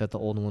not think that the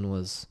old one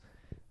was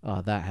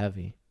that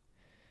heavy.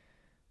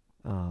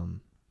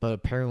 But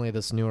apparently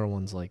this newer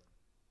one's like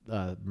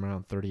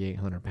around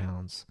 3,800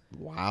 pounds.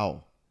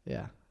 Wow.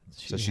 Yeah.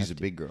 So she's a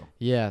big girl.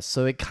 Yeah.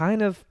 So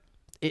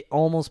it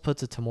almost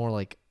puts it to more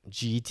like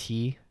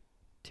GT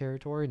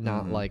territory,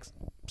 not like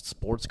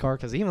sports car.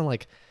 Because even though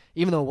it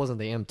wasn't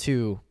the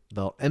M2,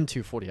 the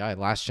M240i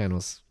last gen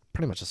was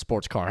pretty much a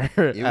sports car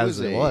it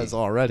was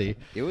already.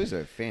 It was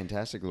a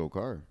fantastic little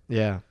car.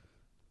 Yeah.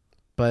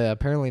 But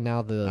apparently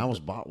now I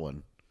almost bought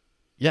one.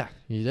 Yeah,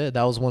 you did.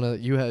 That was one of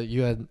you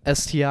had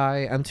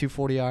STI,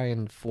 M240i,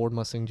 and Ford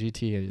Mustang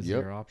GT as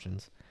your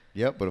options.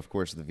 Yep, but of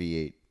course the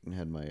V8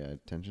 had my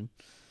attention.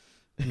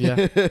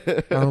 Yeah,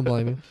 I don't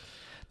blame you.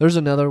 There's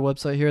another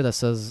website here that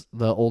says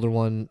the older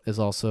one is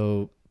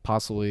also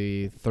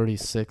possibly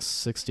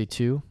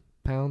 3,662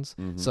 pounds.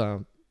 Mm-hmm.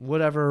 So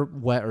whatever,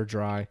 wet or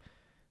dry,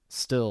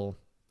 still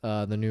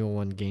the newer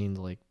one gained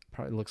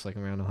probably looks like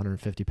around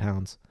 150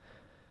 pounds.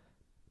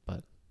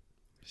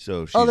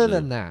 So she's other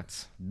than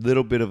that,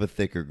 little bit of a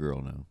thicker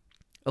girl now.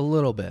 A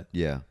little bit.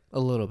 Yeah. A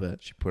little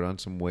bit. She put on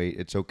some weight.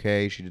 It's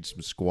okay. She did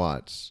some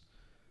squats.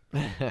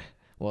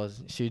 Well,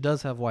 she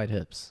does have wide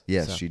hips.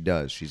 Yes, she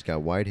does. She's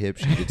got wide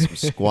hips. She did some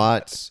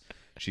squats.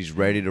 She's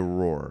ready to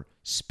roar.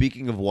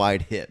 Speaking of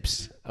wide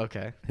hips.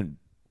 Okay. And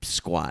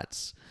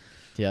squats.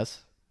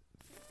 Yes.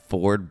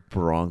 Ford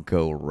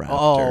Bronco Raptor.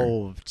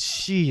 Oh,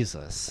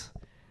 Jesus.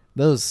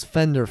 Those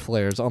fender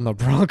flares on the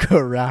Bronco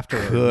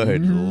Raptor.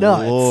 Good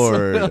nuts.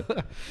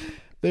 Lord.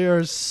 They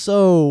are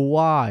so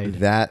wide.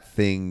 That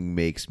thing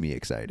makes me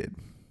excited.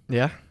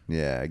 Yeah?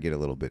 Yeah, I get a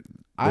little bit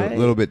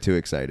too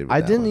excited with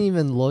I that didn't one.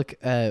 even look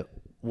at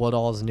what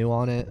all is new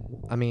on it.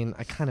 I mean,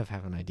 I kind of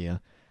have an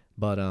idea.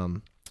 But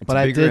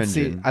I did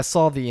see I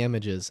saw the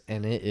images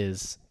and it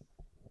is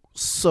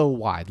so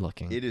wide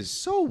looking. It is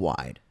so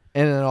wide.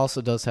 And it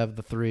also does have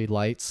the 3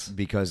 lights.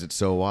 Because it's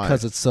so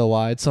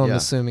wide. So I'm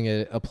assuming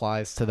it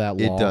applies to that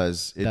law. It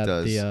does.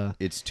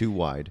 It's too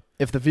wide.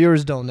 If the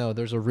viewers don't know,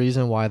 there's a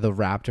reason why the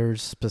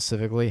Raptors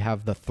specifically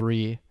have the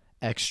 3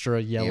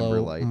 extra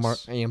yellow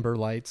amber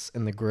lights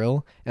in the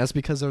grille. And that's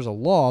because there's a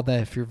law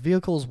that if your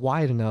vehicle is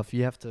wide enough,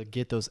 you have to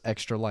get those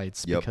extra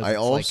lights. Yep.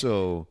 Because it's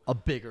like a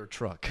bigger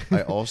truck.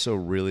 I also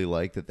really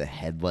like that the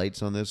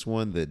headlights on this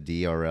one, the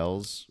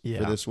DRLs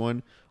for this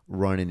one,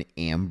 run in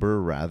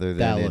amber rather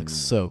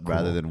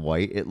than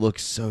white. It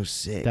looks so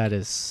sick. That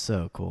is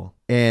so cool.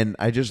 And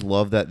I just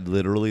love that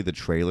literally the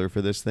trailer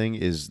for this thing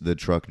is the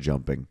truck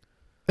jumping.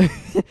 I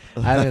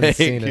haven't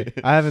seen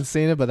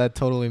it, but that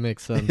totally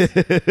makes sense.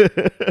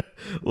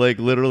 Like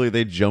literally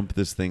they jump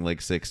this thing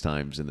like 6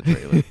 times in the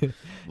trailer.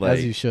 Like,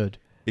 as you should.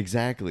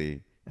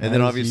 Exactly. And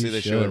then obviously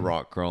they show it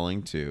rock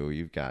crawling too.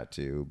 You've got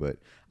to, but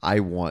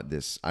I want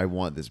this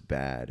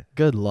bad.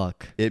 Good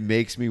luck. It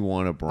makes me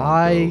want a Bronco.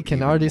 I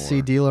can already more.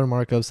 see dealer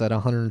markups at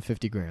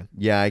 $150,000.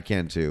 Yeah, I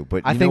can too.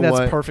 But I think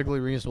that's perfectly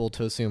reasonable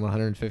to assume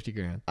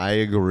 $150,000. I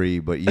agree,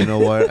 but you know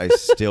what? I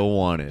still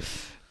want it.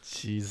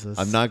 Jesus.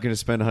 I'm not going to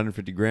spend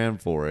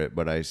 $150,000 for it,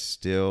 but I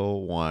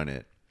still want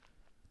it.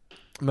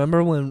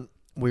 Remember when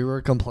we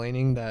were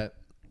complaining that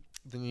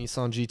the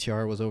Nissan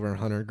GTR was over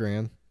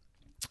 $100,000?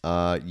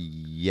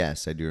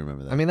 Yes, I do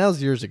remember that. I mean, that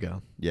was years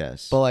ago.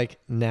 Yes. But like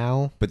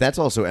now. But that's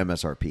also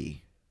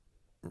MSRP.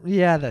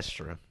 Yeah, that's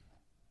true.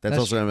 That's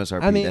also true.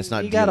 MSRP. I mean, that's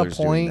not you got a dealers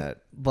point, doing that.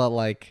 but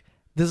like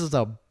this is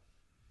a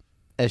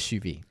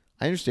SUV.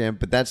 I understand,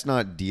 but that's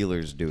not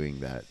dealers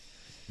doing that.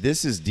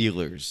 This is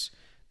dealers.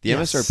 The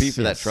MSRP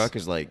for that truck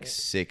is like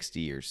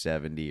 60 or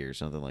 70 or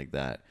something like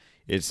that.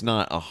 It's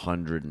not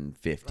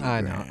 150.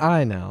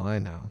 I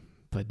know.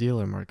 But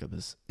dealer markup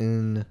is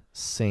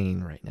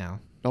insane right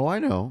now. Oh, I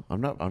know.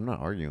 I'm not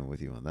arguing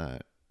with you on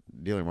that.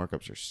 Dealer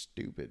markups are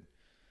stupid.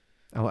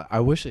 Oh, I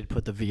wish they'd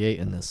put the V8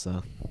 in this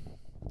though.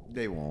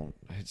 They won't.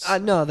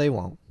 No, they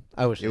won't.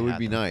 I wish it would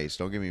be nice.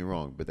 Don't get me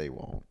wrong, but they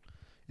won't.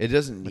 It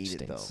doesn't need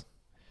it though.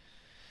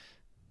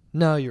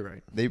 No, you're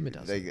right.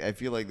 I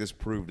feel like this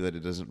proved that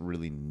it doesn't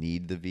really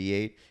need the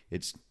V8.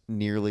 It's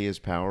nearly as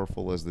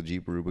powerful as the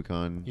Jeep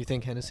Rubicon. You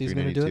think Hennessy's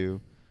going to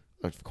do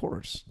it? Of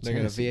course. They're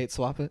going to V8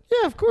 swap it?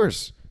 Yeah, of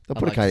course. They'll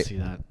put to see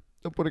that.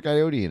 They'll put a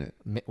Coyote in it.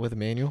 With a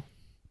manual?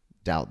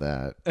 Doubt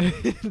that.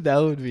 That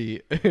would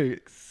be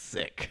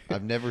sick.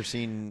 I've never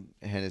seen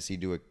Hennessy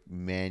do a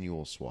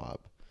manual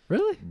swap.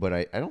 Really? But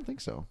I don't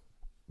think so.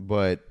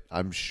 But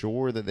I'm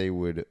sure that they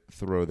would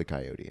throw the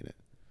Coyote in it.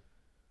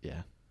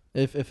 Yeah.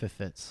 If it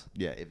fits.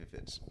 Yeah, if it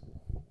fits.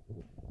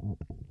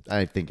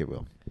 I think it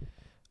will.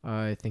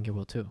 I think it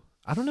will too.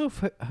 I don't know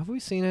if have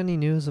we seen any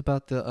news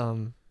about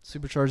the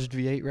supercharged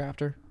V8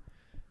 Raptor?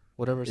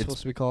 Whatever it's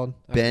supposed to be called.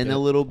 Been a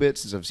little bit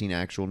since I've seen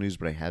actual news,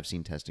 but I have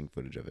seen testing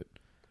footage of it.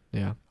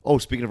 Yeah. Oh,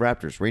 speaking of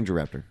Raptors, Ranger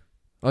Raptor.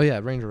 Oh yeah,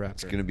 Ranger Raptor.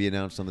 It's going to be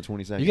announced on the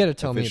 22nd. You got to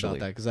tell me about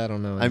that because I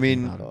don't know. I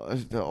mean,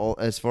 all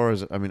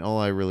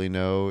I really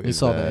know is you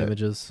saw the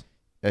images.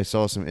 I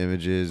saw some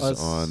images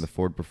on the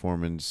Ford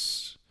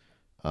Performance,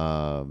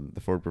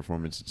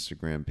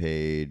 Instagram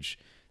page.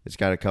 It's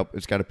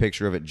got a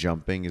picture of it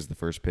jumping is the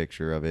first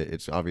picture of it.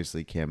 It's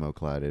obviously camo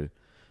cladded,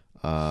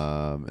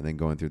 and then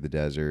going through the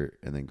desert,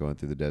 and then going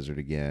through the desert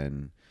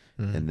again.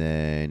 And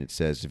then it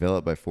says,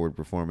 developed by Ford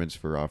Performance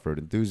for off-road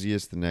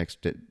enthusiasts, the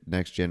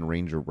next-gen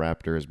Ranger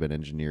Raptor has been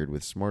engineered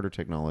with smarter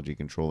technology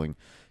controlling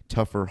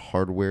tougher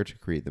hardware to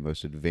create the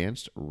most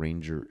advanced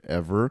Ranger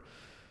ever.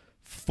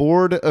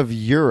 Ford of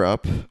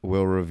Europe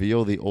will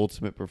reveal the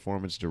ultimate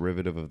performance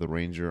derivative of the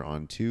Ranger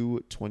on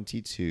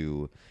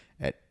 2/22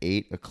 at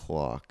 8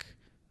 o'clock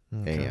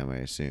a.m., I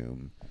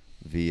assume,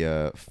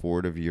 via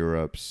Ford of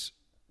Europe's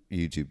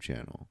YouTube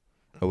channel.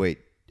 Oh,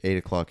 wait, 8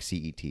 o'clock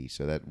CET,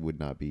 so that would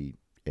not be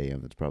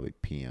AM, that's probably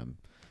PM.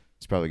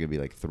 It's probably going to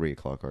be like 3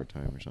 o'clock our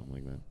time or something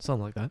like that.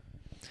 Something like that.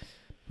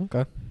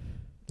 Okay.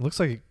 Looks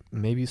like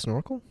maybe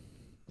snorkel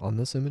on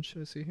this image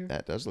I see here.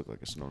 That does look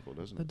like a snorkel,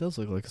 doesn't it? That does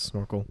look like a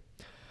snorkel.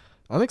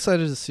 I'm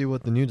excited to see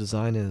what the new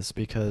design is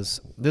because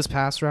this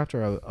past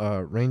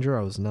Raptor, Ranger,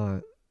 I was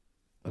not.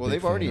 Well,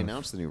 they've already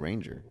announced the new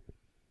Ranger.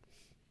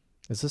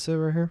 Is this it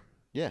right here?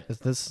 Yeah. Is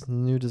this the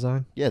new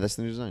design? Yeah, that's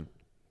the new design.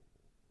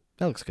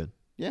 That looks good.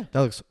 Yeah.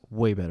 That looks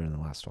way better than the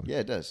last one. Yeah,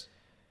 it does.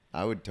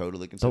 I would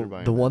totally consider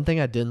buying the one thing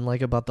I didn't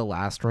like about the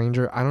last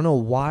Ranger, I don't know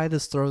why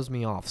this throws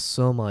me off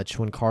so much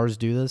when cars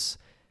do this,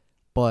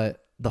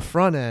 but the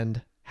front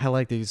end had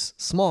like these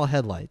small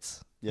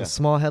headlights. Yeah.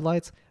 Small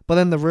headlights. But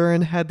then the rear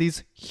end had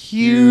these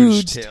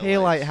huge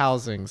taillight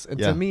housings. And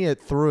to me, it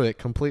threw it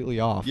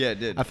completely off. Yeah, it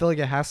did. I feel like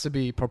it has to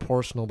be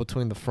proportional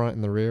between the front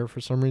and the rear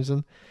for some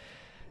reason.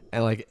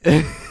 And like,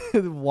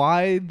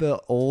 why the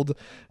old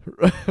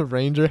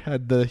Ranger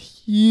had the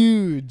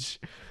huge...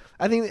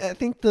 I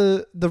think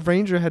the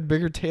Ranger had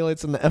bigger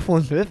taillights than the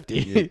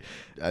F-150.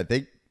 Yeah, I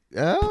think...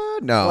 no,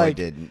 like, it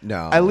didn't.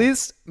 No. At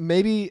least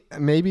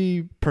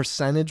maybe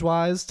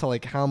percentage-wise to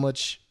like how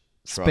much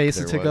space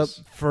it took up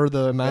for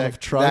the amount of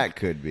truck. That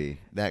could be.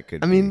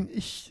 I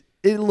mean,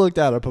 it looked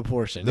out of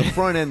proportion. The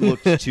front end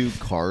looked too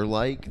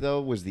car-like,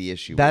 though, was the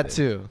issue. That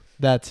too.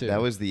 That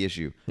was the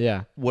issue.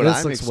 Yeah. What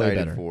I'm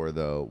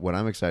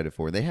excited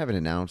for, they haven't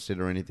announced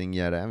it or anything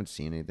yet. I haven't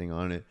seen anything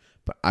on it,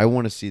 but I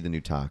want to see the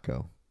new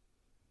Taco.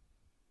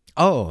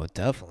 Oh,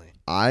 definitely.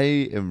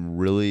 I am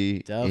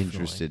really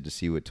interested to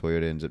see what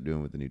Toyota ends up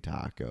doing with the new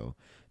Taco.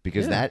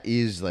 Because that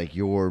is like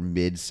your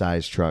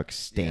mid-size truck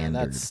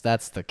standard. Yeah,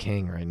 that's the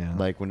king right now.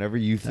 Like whenever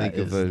you think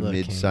of a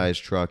mid-size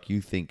truck,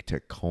 you think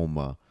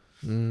Tacoma.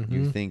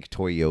 you think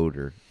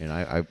Toyota, and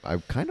I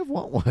kind of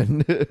want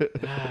one.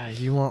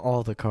 You want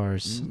all the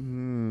cars.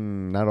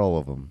 Not all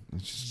of them.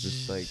 It's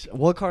just like,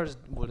 what cars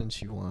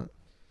wouldn't you want?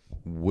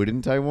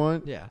 Wouldn't I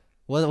want? Yeah.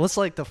 What's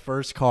like the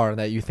first car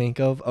that you think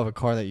of a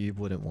car that you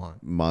wouldn't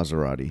want?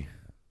 Maserati.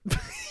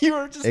 You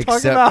were just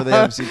except talking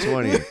about for the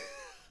MC20.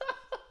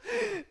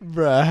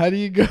 Bruh, how do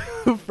you go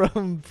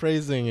from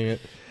praising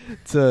it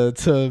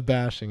to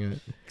bashing it?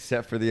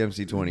 Except for the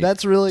MC20.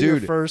 That's really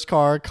your first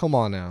car? Come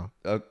on now.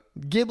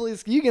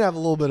 Ghibli's, you can have a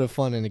little bit of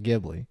fun in a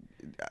Ghibli.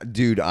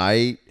 Dude,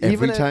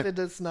 even if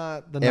it's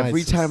not the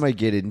every nicest. time I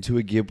get into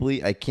a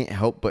Ghibli, I can't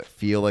help but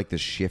feel like the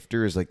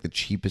shifter is like the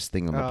cheapest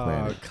thing on the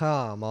planet. Oh,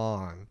 come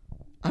on.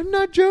 I'm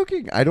not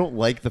joking. I don't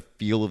like the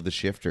feel of the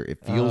shifter.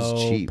 It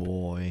feels cheap. Oh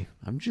boy.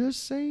 I'm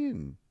just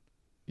saying.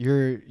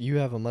 You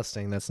have a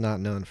Mustang that's not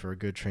known for a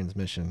good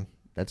transmission.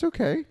 That's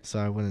okay. So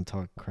I wouldn't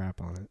talk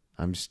crap on it.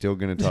 I'm still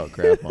going to talk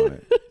crap on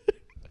it.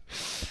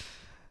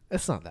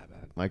 It's not that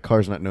bad. My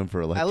car's not known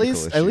for electrical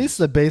issues. At least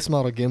the base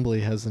model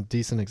Ghibli has a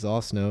decent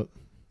exhaust note.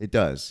 It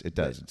does. It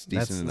does. It's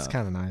decent enough. It's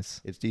kind of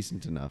nice. It's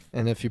decent enough.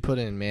 And if you put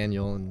it in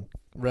manual and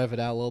rev it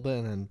out a little bit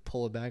and then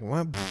pull it back, it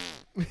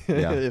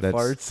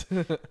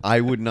farts.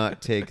 I would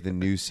not take the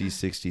new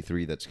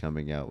C63 that's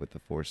coming out with the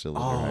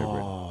 4-cylinder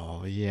hybrid.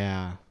 Oh,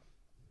 yeah.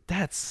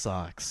 That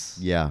sucks.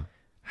 Yeah.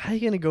 How are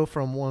you going to go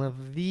from one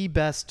of the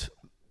best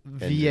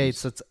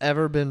V8s that's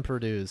ever been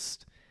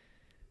produced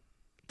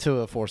to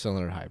a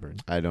 4-cylinder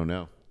hybrid? I don't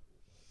know.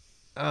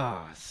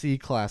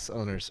 C-Class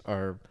owners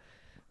are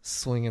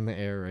swinging the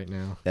air right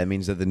now. That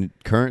means that the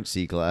current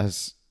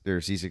C-Class, their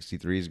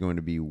C63, is going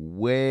to be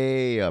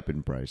way up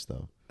in price,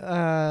 though.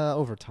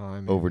 Over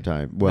time. Maybe. Over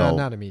time. Well,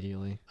 not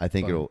immediately. I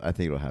think it'll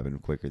happen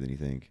quicker than you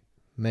think.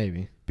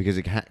 Maybe because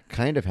it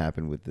kind of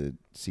happened with the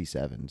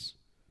C7s.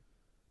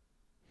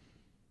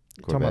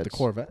 Talking about the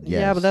Corvette.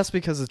 Yes. Yeah, but that's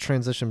because of the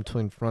transition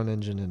between front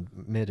engine and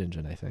mid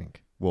engine, I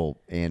think.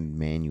 Well, and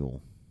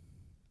manual.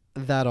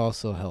 That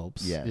also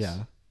helps. Yes.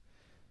 Yeah.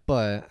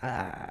 But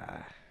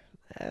I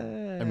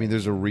mean,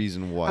 there's a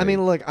reason why. I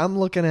mean, look, I'm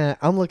looking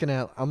at like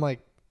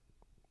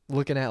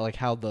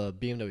how the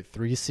BMW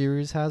 3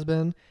 Series has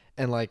been,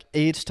 and like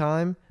each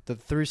time the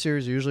 3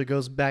 Series usually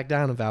goes back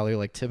down in value,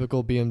 like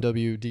typical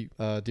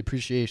BMW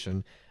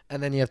depreciation,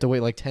 and then you have to wait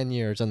like 10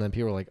 years, and then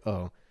people are like,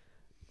 oh,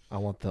 I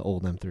want the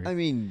old M3. I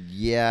mean,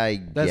 yeah,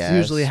 that's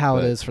usually how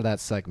it is for that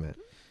segment.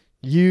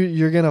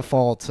 You're gonna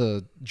fall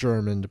to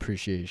German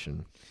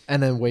depreciation,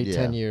 and then wait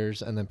 10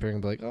 years, and then people are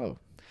gonna be like, oh.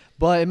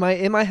 But it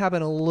might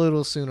happen a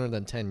little sooner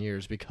than 10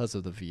 years because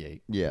of the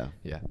V8. Yeah.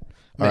 Yeah.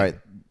 All right,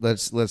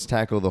 let's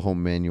tackle the whole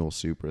manual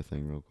Supra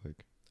thing real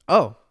quick.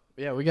 Oh,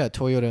 yeah, we got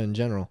Toyota in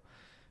general.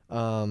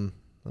 Let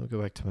me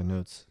go back to my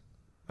notes.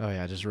 Oh,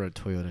 yeah, I just wrote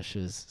Toyota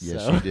shiz.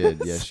 Yes, so. you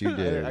did. Yes, you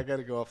did. I got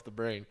to go off the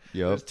brain.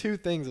 Yep. There's two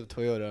things of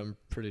Toyota, I'm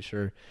pretty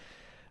sure.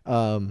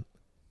 So,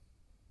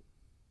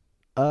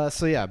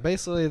 yeah,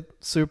 basically,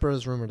 Supra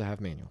is rumored to have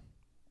manual.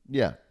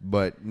 Yeah,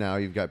 but now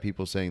you've got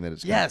people saying that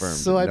it's confirmed.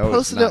 Yes, so I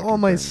posted it on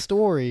my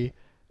story.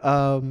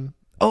 That's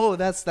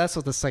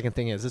what the second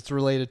thing is. It's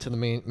related to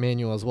the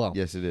manual as well.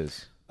 Yes, it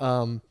is.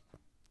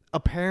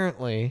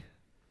 Apparently,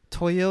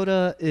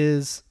 Toyota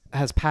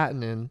has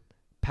patented.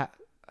 I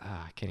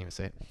can't even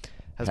say it.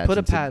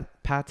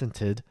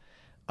 Patented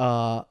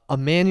a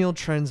manual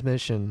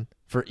transmission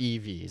for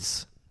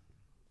EVs.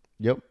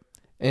 Yep.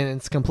 And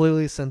it's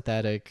completely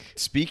synthetic.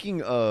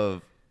 Speaking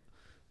of,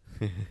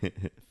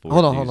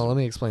 hold on. Let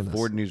me explain this.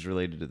 Ford news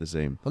related to the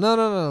same. Well,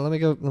 no. Let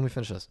me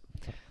finish this.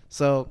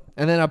 So,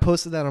 and then I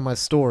posted that on my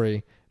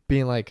story,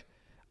 being like,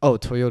 "Oh,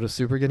 Toyota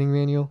Supra getting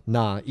manual?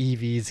 Nah,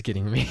 EV's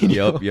getting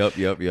manual."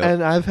 Yep.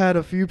 And I've had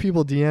a few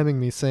people DMing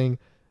me saying,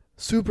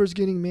 "Supra's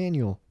getting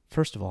manual."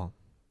 First of all,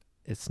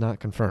 it's not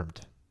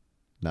confirmed.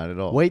 Not at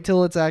all. Wait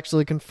till it's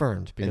actually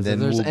confirmed, because if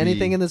there's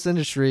anything in this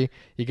industry,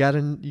 you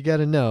gotta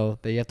know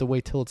that you have to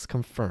wait till it's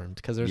confirmed,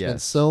 because there's been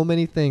so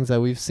many things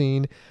that we've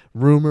seen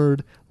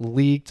rumored,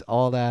 leaked,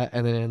 all that,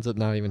 and it ends up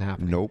not even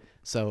happening. Nope.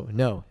 So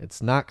no,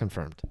 it's not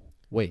confirmed.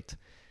 Wait,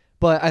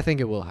 but I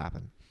think it will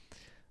happen.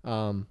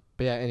 But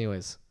yeah.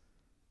 Anyways,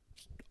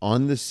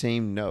 on the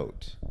same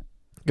note,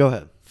 go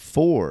ahead.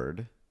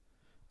 Ford.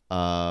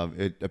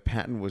 A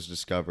patent was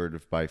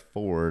discovered by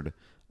Ford.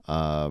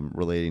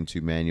 Relating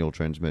to manual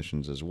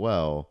transmissions as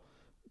well,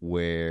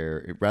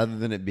 where rather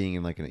than it being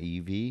in like an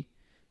EV,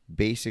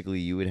 basically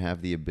you would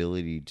have the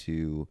ability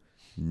to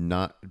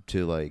have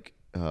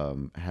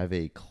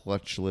a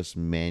clutchless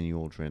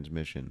manual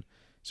transmission.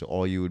 So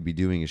all you would be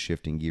doing is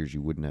shifting gears.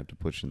 You wouldn't have to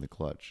push in the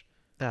clutch.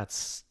 That's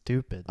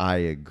stupid. I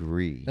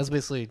agree. That's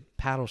basically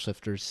paddle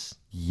shifters.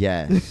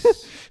 Yes.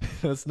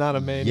 It's not a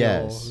manual.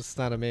 Yes. It's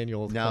not a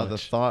manual Now clutch. the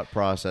thought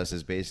process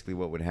is basically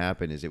what would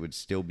happen is it would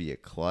still be a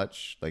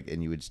clutch,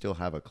 and you would still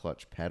have a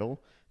clutch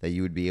pedal that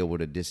you would be able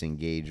to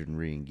disengage and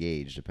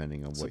re-engage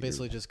depending on what. So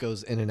basically, just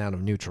goes in and out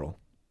of neutral.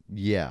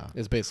 Yeah,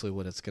 is basically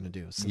what it's going to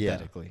do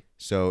synthetically. Yeah.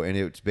 So, and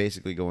it's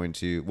basically going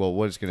to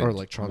what it's going to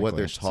electronically. What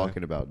they're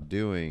talking about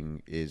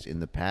doing is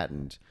in the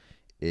patent,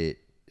 it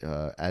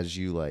as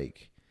you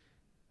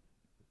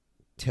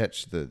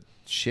touch the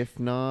shift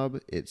knob,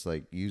 it's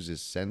like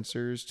uses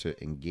sensors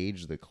to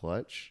engage the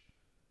clutch.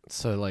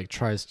 So it like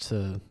tries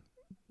to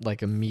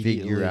like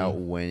immediately figure out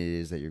when it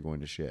is that you're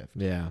going to shift.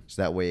 Yeah.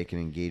 So that way it can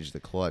engage the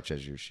clutch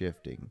as you're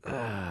shifting.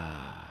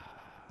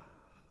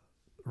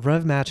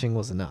 Rev matching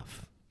was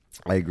enough.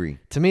 I agree.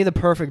 To me, the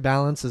perfect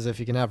balance is if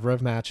you can have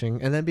rev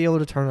matching and then be able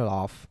to turn it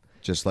off.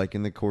 Just like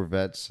in the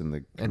Corvettes and the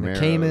Camaros and the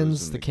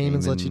Caymans. The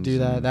Caymans let you do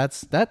that.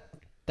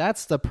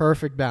 That's the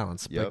perfect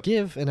balance. Yep. But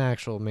give an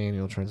actual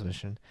manual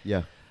transmission.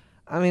 Yeah.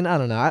 I mean, I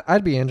don't know.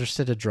 I'd be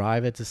interested to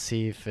drive it to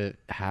see if it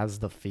has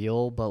the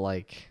feel, but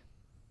like,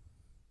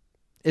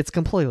 it's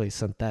completely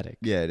synthetic.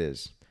 Yeah, it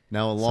is.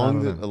 Now,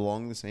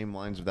 along the same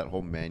lines of that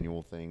whole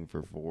manual thing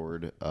for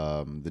Ford,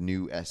 the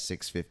new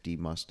S650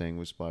 Mustang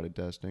was spotted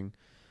testing.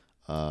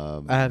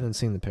 I haven't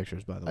seen the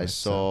pictures, by the way. I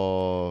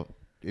saw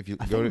if you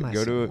go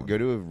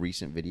to a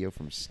recent video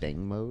from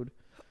Stang Mode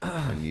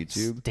on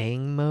YouTube.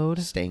 Stang Mode.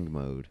 Stang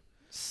Mode.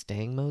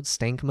 Stang Mode.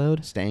 Stank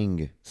Mode.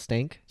 Stang.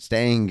 Stank.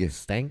 Stang.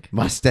 Stank.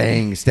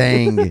 Mustang.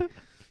 Stang.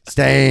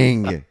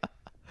 Stang.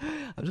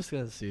 I'm just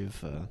gonna see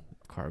if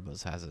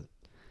Carbos has it.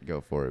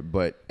 Go for it.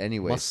 But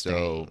anyway,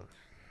 Mustang.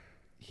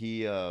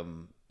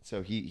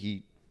 so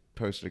he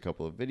posted a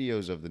couple of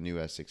videos of the new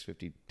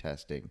S650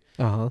 testing.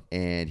 Uh-huh.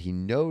 And he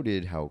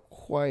noted how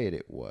quiet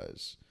it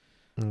was.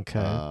 Okay.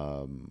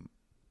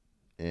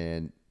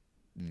 And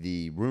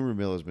the rumor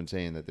mill has been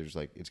saying that there's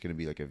it's going to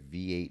be like a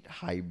V8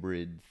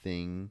 hybrid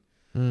thing.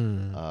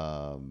 And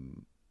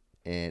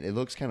it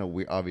looks kind of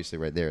weird. Obviously,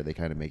 right there, they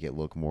kind of make it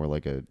look more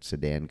like a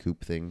sedan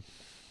coupe thing.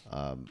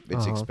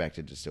 It's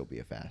expected to still be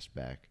a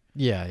fastback.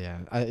 Yeah.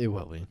 It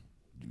will be.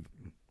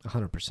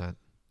 100%.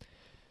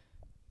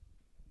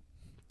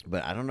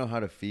 But I don't know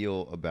how to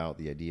feel about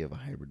the idea of a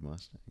hybrid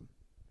Mustang.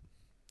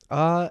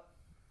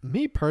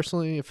 Me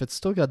personally, if it's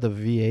still got the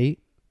V8,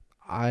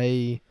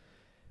 I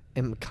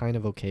am kind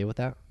of okay with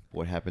that.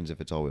 What happens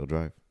if it's all-wheel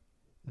drive?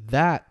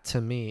 That,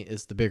 to me,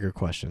 is the bigger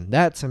question.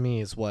 That, to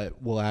me, is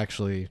what will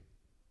actually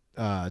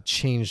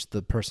change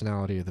the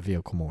personality of the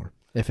vehicle more.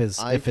 If it's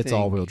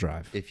all-wheel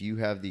drive. If you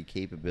have the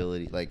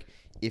capability,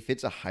 if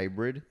it's a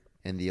hybrid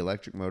and the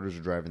electric motors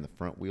are driving the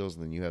front wheels,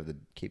 and then you have the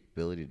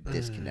capability to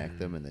disconnect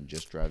them and then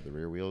just drive the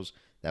rear wheels,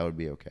 that would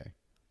be okay.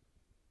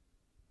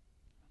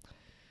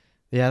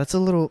 Yeah, that's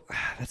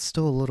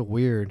still a little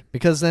weird.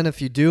 Because then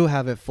if you do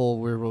have it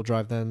full rear-wheel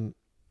drive,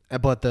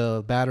 but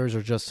the batteries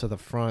are just to the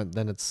front,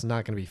 then it's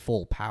not going to be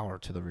full power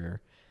to the rear.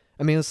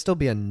 I mean, it'll still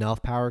be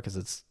enough power because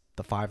it's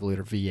the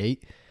 5-liter V8.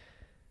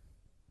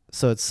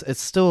 So it's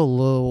still a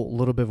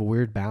little bit of a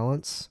weird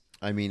balance.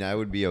 I mean, I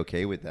would be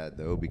okay with that,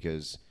 though,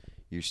 because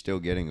you're still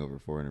getting over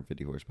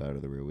 450 horsepower to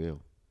the rear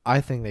wheel. I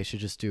think they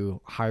should just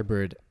do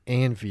hybrid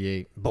and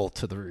V8 both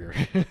to the rear.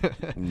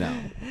 No.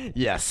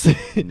 Yes.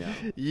 No.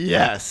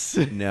 Yes.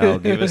 No,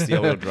 give us the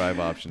all-wheel drive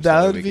option.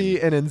 That would be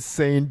an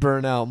insane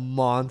burnout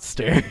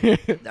monster.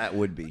 That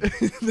would be.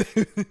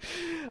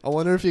 I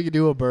wonder if you could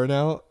do a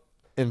burnout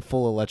in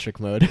full electric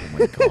mode. Oh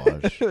my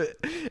gosh.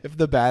 If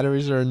the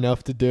batteries are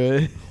enough to do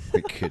it. Oh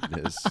my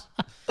goodness.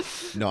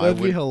 No,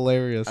 That'd be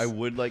hilarious. I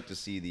would like to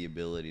see the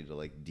ability to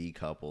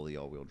decouple the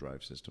all-wheel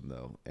drive system,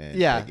 though. And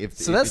yeah.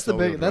 That's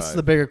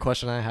the bigger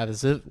question I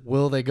have: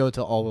 will they go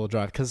to all-wheel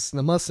drive? Because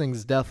the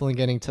Mustang's definitely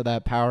getting to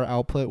that power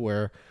output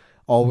where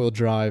all-wheel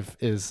drive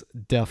is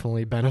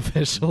definitely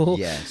beneficial.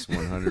 Yes,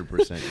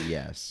 100%.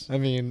 Yes. I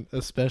mean,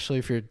 especially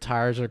if your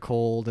tires are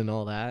cold and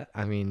all that.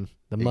 I mean,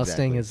 the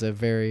Mustang is a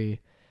fairly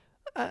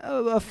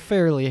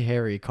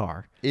hairy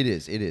car. It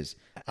is.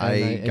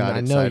 I got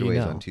it sideways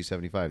on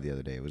 275 the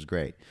other day. It was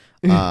great.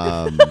 It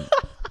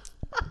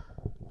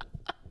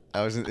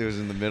was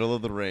in the middle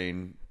of the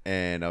rain,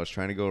 and I was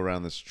trying to go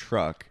around this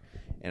truck,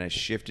 and I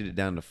shifted it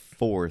down to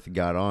fourth,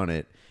 got on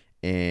it,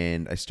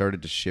 and I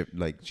started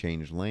to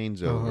change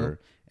lanes over,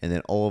 and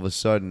then all of a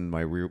sudden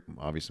my rear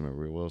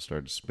wheel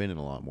started spinning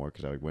a lot more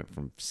because I went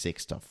from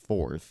sixth to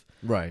fourth.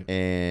 Right.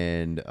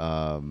 And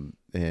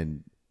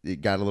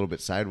it got a little bit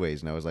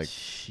sideways, and I was like,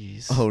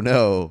 jeez. Oh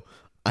no,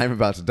 I'm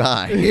about to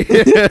die.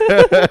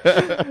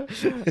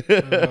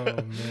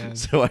 Oh man.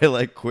 So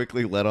I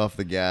quickly let off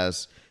the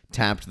gas,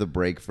 tapped the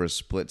brake for a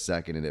split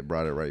second, and it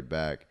brought it right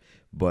back.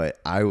 But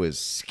I was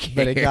scared.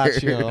 But it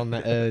got you on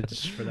the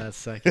edge for that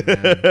second,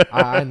 man.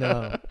 I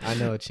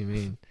know what you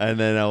mean. And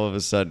then all of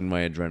a sudden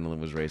my adrenaline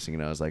was racing,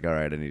 and I was like, all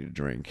right, I need a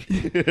drink.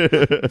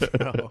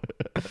 Bro.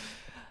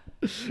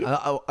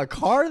 A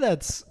car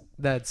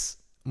that's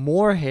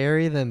more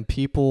hairy than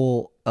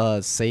people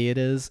say it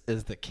is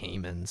the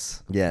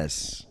Caymans.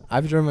 Yes.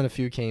 I've driven a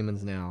few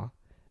Caymans now,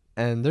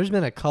 and there's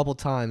been a couple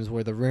times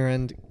where the rear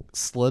end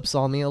slips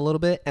on me a little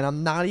bit, and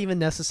I'm not even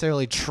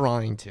necessarily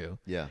trying to.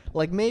 Yeah.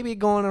 Maybe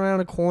going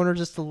around a corner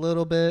just a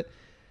little bit,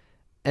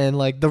 and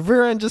the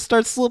rear end just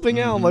starts slipping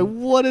out. I'm like,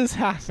 what is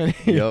happening?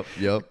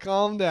 Yep.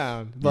 Calm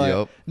down.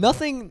 But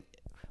nothing...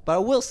 But I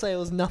will say it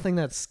was nothing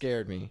that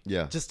scared me.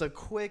 Yeah. Just a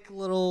quick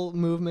little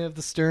movement of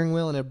the steering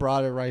wheel, and it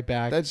brought it right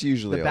back. That's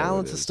usually the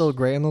balance is still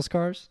great in those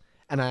cars,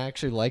 and I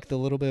actually like the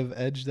little bit of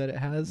edge that it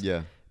has.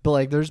 Yeah.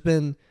 But there's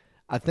been,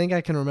 I think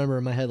I can remember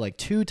in my head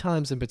 2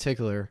 times in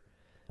particular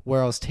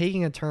where I was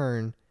taking a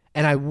turn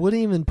and I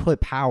wouldn't even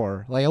put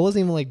power. Like I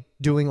wasn't even like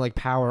doing like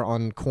power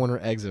on corner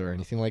exit or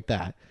anything like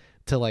that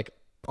to like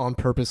on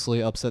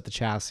purposely upset the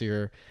chassis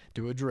or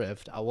do a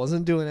drift. I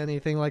wasn't doing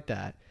anything like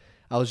that.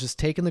 I was just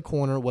taking the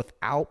corner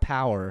without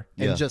power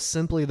and just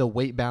simply the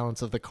weight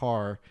balance of the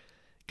car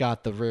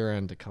got the rear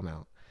end to come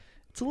out.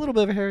 It's a little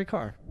bit of a hairy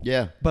car.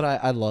 Yeah. But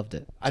I loved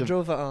it. I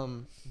drove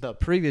the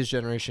previous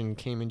generation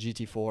Cayman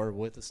GT4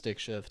 with a stick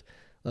shift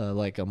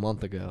like a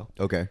month ago.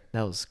 Okay.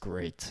 That was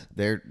great.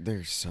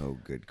 They're so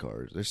good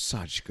cars. They're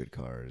such good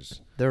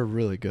cars. They're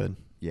really good.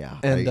 Yeah.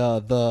 And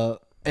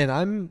and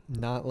I'm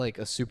not like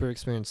a super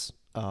experienced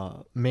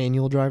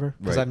manual driver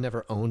because I've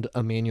never owned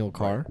a manual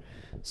car. Right.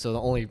 So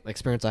the only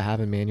experience I have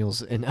in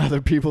manuals in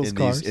other people's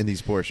cars. In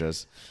these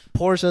Porsches.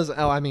 Porsches,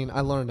 I mean, I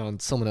learned on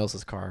someone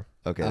else's car.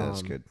 Okay,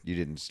 that's good. You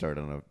didn't start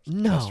on a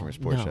customer's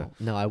Porsche.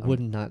 No, I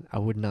would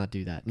not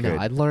do that. Good. No,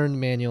 I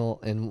learned manual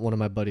in one of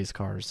my buddy's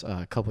cars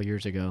a couple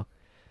years ago.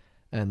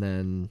 And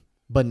then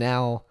but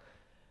now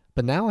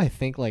I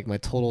think like my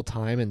total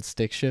time in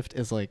stick shift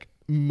is like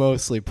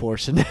mostly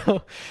Porsche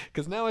now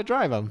because now I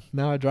drive them.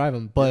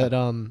 But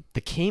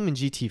the Cayman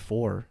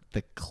GT4,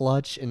 the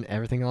clutch and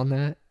everything on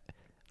that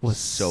was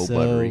so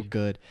buttery,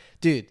 good,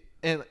 dude.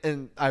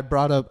 And I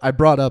brought up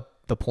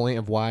the point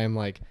of why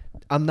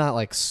I'm not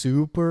like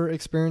super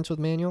experienced with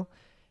manual.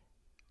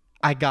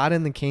 I got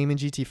in the Cayman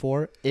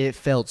GT4. It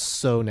felt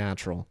so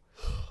natural.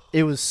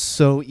 It was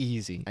so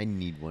easy. I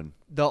need one.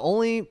 The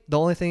only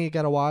thing you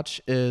got to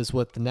watch is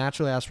with the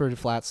naturally aspirated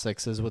flat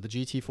sixes with the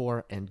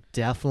GT4 and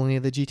definitely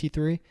the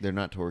GT3. They're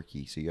not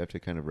torquey, so you have to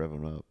kind of rev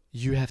them up.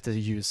 You have to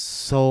use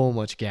so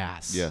much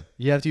gas. Yeah.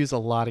 You have to use a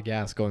lot of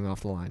gas going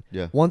off the line.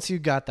 Yeah. Once you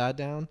got that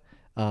down,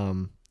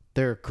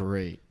 they're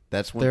great.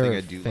 That's one thing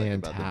I do like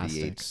about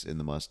the V8s in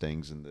the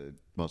Mustangs and the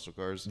muscle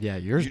cars. Yeah,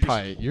 yours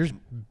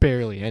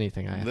barely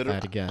anything. I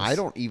had to guess. I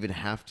don't even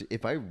have to.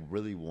 If I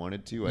really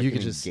wanted to, I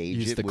could just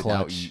use the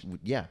clutch.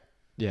 Yeah.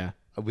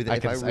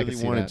 If I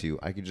really wanted to,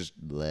 I could just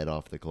let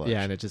off the clutch.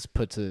 Yeah, and it just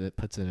puts it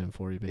in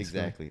for you, basically.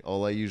 Exactly.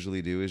 All I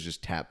usually do is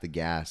just tap the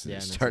gas and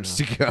it starts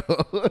to go.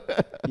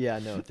 Yeah,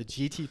 no. The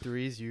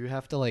GT3s, you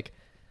have to like,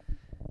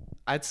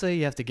 I'd say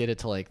you have to get it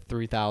to like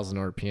 3,000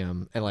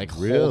 RPM and like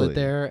hold it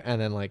there and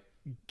then like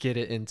get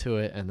it into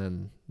it and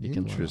then you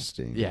can.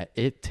 Interesting. Yeah,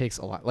 it takes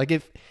a lot. Like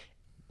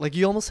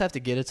you almost have to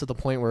get it to the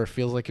point where it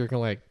feels like you're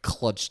gonna like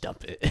clutch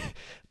dump it,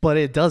 but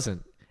it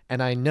doesn't.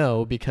 And I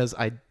know because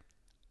I've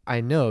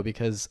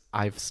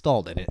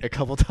stalled in it a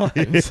couple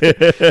times.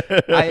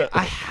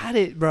 I had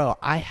it, bro.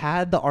 I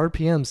had the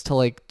RPMs to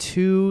like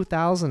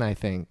 2,000, I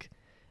think,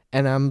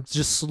 and I'm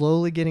just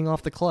slowly getting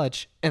off the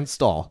clutch and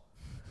stall.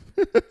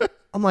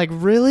 I'm like,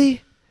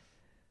 really?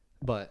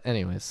 But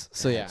anyways,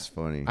 so That's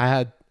funny.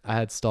 I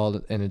had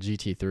stalled in a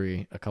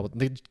GT3 a couple.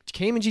 The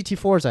Cayman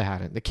GT4s I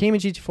hadn't. The Cayman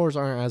GT4s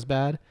aren't as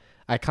bad.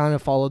 I kind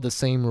of followed the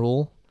same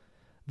rule,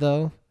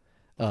 though.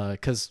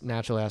 Because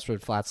naturally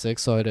aspirated flat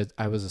six, so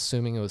I was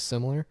assuming it was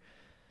similar.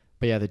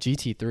 But yeah, the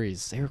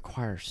GT3s, they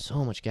require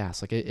so much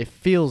gas. Like it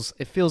feels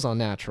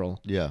unnatural.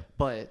 Yeah.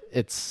 But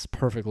it's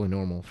perfectly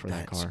normal for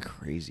that car. That's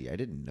crazy. I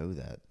didn't know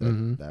that.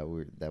 That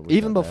was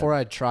even before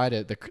I tried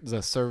it.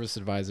 The service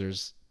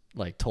advisors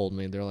like told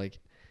me, they're like,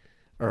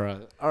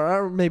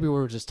 or maybe we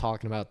were just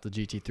talking about the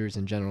GT3s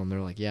in general, and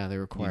they're like, yeah, they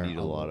require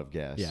a lot of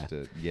gas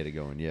to get it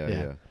going.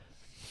 Yeah.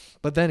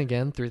 But then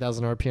again,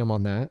 3,000 RPM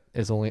on that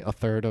is only a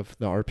third of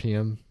the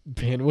RPM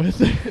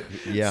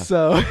bandwidth. Yeah.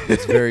 So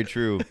it's very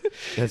true.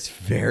 That's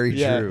very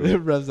true. It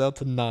revs out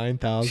to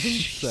 9,000.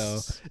 So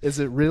is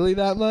it really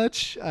that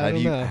much? I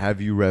don't know. Have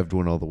you revved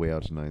one all the way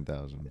out to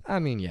 9,000? I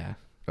mean, yeah.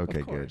 Okay,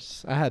 of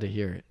course. Good. I had to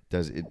hear it.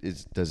 Does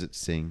it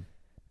sing?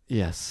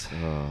 Yes.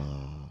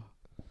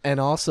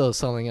 And also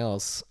something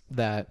else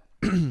that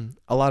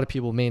a lot of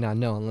people may not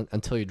know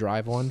until you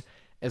drive one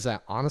is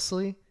that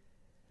honestly,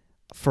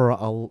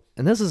 and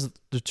this is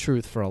the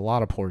truth for a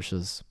lot of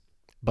Porsches,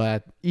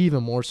 but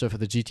even more so for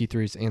the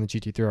GT3s and the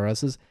GT3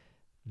 RSs,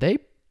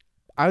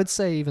 I would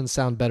say even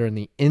sound better in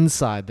the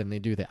inside than they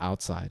do the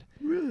outside.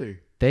 Really?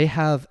 They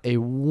have a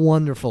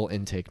wonderful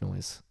intake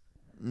noise.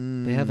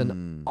 They have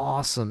an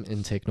awesome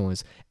intake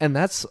noise. And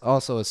that's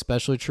also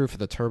especially true for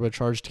the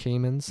turbocharged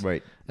Caymans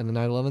and the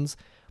 911s.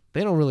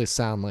 They don't really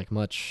sound like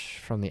much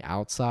from the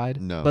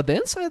outside. No. But the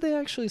inside, they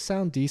actually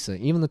sound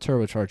decent. Even the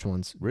turbocharged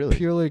ones. Really?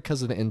 Purely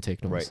because of the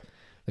intake noise. Right.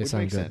 They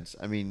sound good. Sense.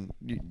 I mean,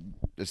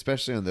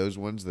 especially on those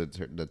ones, the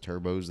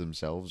turbos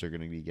themselves are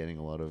going to be getting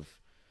a lot of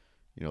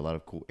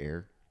cool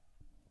air.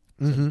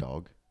 Is that a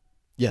dog?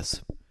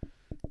 Yes.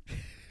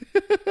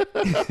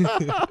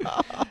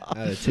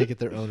 Take it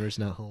their owner's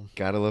not home.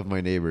 Gotta love my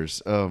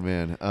neighbors. Oh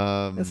man.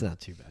 It's not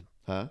too bad.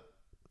 Huh?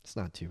 It's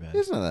not too bad.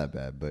 It's not that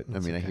bad, but I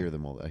mean, okay. I hear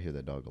them all. I hear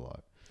that dog a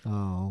lot.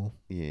 Oh.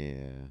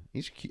 Yeah.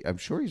 He's cute. I'm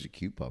sure he's a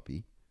cute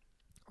puppy.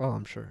 Oh,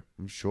 I'm sure.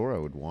 I'm sure I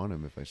would want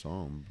him if I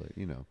saw him, but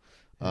you know.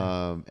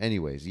 Yeah.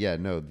 Anyways, yeah,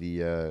 no,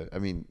 I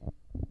mean,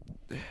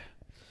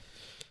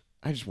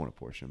 I just want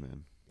a Porsche,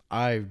 man.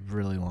 I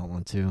really want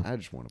one too. I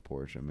just want a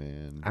Porsche,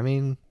 man. I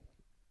mean,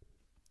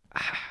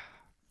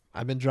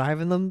 I've been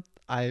driving them.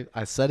 I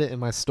said it in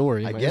my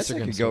story. I my guess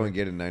Instagram I could story. go and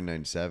get a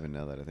 997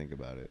 now that I think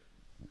about it.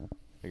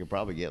 I could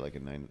probably get like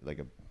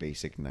a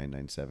basic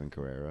 997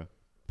 Carrera.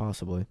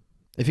 Possibly.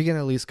 If you can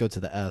at least go to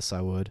the S,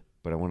 I would.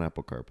 But I want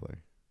Apple CarPlay.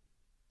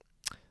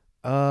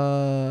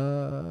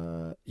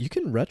 You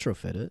can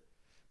retrofit it.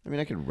 I mean,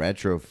 I could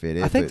retrofit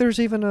it. I think there's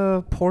even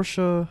a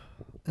Porsche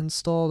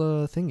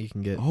installed thing you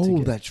can get.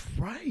 That's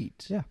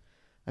right. Yeah.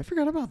 I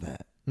forgot about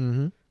that.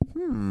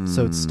 Mm-hmm.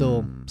 So it's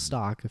still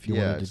stock if you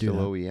wanted to do that. Yeah, it's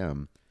still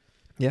OEM.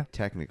 Yeah.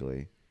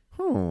 Technically.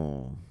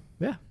 Oh.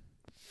 Yeah.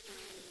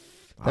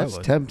 That's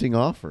a tempting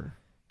offer.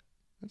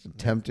 That's a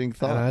tempting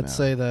thought. And I'd now.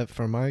 say that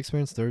from my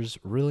experience, there's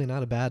really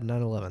not a bad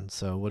 911.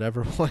 So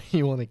whatever one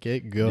you want to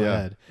get, go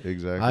ahead.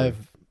 Exactly.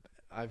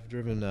 I've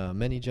driven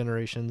many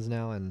generations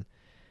now, and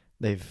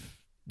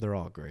they're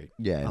all great.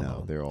 Yeah, I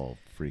know. They're all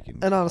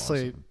freaking And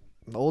honestly, awesome.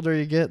 The older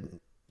you get,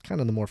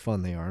 kind of the more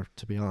fun they are,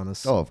 to be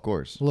honest. Oh, of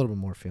course. A little bit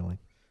more feeling.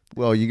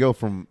 Well, you go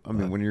from,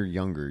 when you're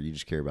younger, you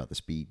just care about the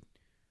speed.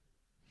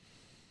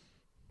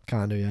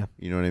 Kind of, yeah.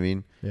 You know what I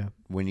mean? Yeah.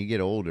 When you get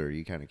older,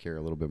 you kind of care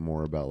a little bit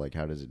more about, like,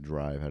 how does it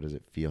drive? How does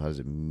it feel? How does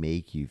it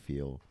make you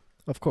feel?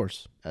 Of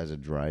course. As a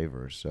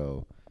driver.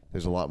 So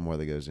there's a lot more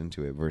that goes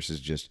into it versus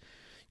just,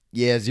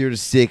 0 to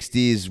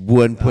 60 is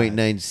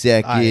 1.9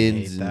 seconds.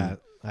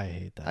 I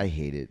hate that. I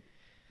hate it.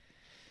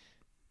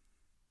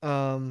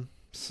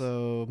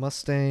 So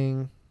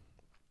Mustang.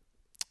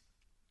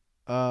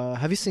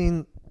 Have you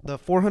seen the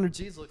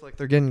 400Gs? Look like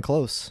they're getting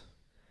close.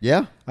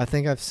 Yeah. I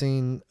think I've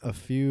seen a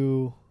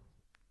few.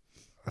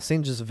 I've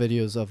seen just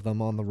videos of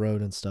them on the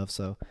road and stuff.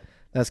 So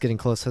that's getting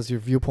close. Has your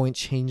viewpoint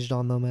changed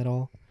on them at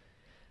all?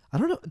 I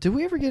don't know. Did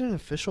we ever get an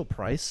official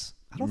price?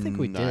 I don't think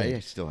we did. I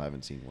still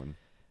haven't seen one.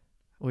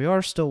 We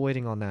are still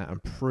waiting on that. I'm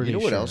pretty sure. You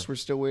know what else we're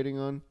still waiting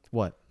on?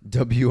 What?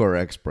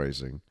 WRX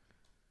pricing.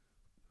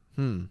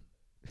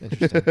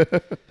 Interesting.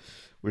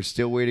 We're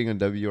still waiting on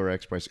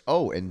WRX pricing.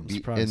 Oh, and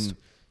surprised.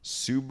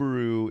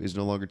 Subaru is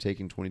no longer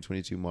taking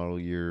 2022 model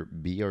year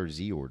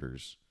BRZ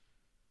orders.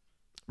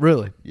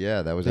 Really?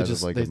 Yeah, that was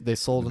they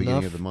sold the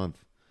beginning enough of the month.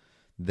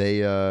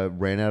 They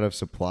ran out of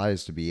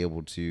supplies to be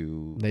able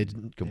to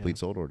complete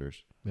sold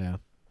orders. Yeah.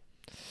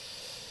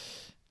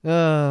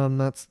 I'm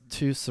not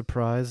too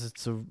surprised.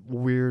 It's a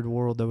weird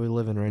world that we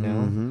live in right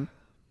now. Mm-hmm.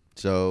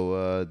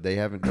 So they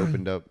haven't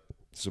opened up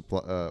supply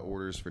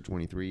orders for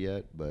 23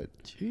 yet, but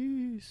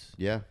jeez.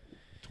 Yeah,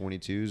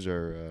 22s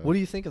are. What do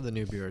you think of the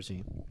new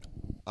BRZ?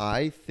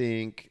 I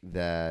think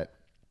that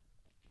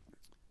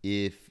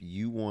if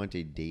you want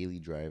a daily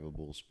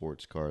drivable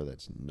sports car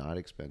that's not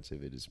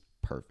expensive, it is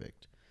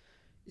perfect.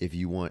 If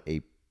you want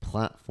a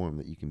platform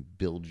that you can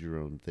build your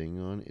own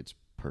thing on, it's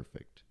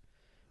perfect.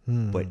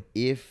 But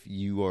if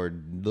you are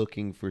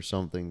looking for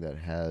something that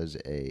has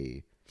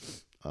a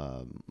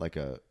like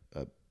a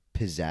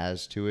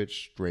pizzazz to it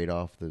straight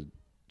off the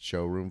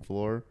showroom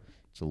floor,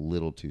 it's a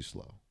little too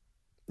slow.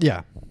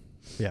 Yeah.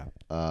 Yeah.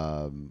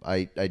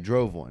 I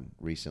drove one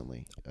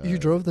recently. You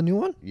drove the new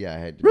one? Yeah, I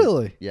had.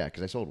 Really? Yeah,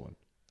 because I sold one.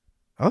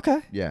 Okay.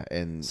 Yeah,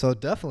 and so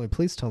definitely,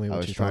 please tell me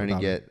what you thought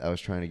about it. I was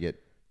trying to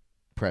get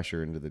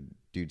pressure into the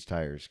dude's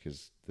tires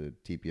because the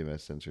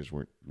TPMS sensors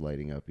weren't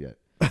lighting up yet.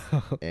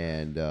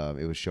 And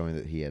it was showing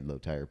that he had low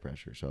tire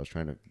pressure. So I was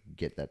trying to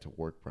get that to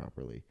work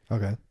properly.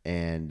 Okay.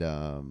 And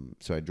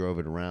so I drove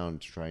it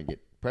around to try and get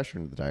pressure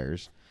into the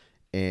tires.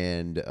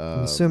 And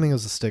I'm assuming it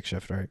was a stick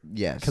shift, right?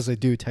 Yes. Because they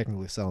do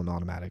technically sell an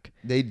automatic.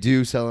 They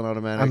do sell an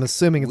automatic. I'm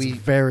assuming it's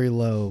very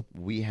low.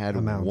 We had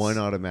amounts. one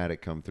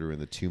automatic come through in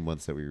the 2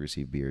 months that we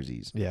received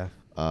BRZs. Yeah.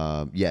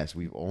 Yes,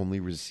 we've only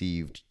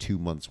received 2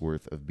 months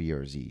worth of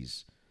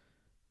BRZs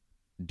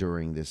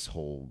during this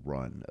whole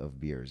run of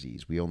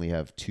BRZs. We only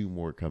have 2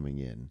 more coming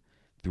in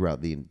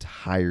throughout the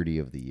entirety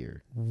of the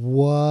year.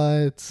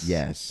 What?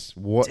 Yes.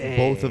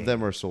 Both of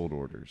them are sold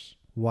orders.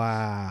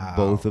 Wow.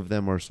 Both of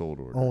them are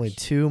sold orders. Only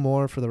 2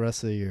 more for the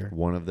rest of the year.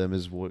 One of them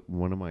is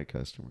one of my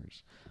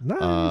customers.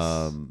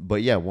 Nice.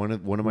 But yeah, one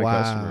of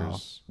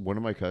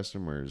my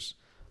customers,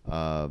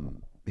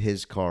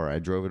 his car, I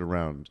drove it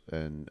around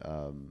and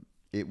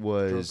it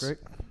was Drove great?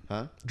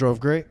 Huh? Drove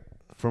great?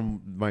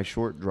 From my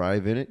short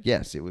drive in it,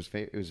 yes, it was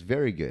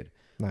very good.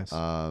 Nice.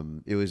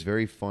 It was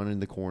very fun in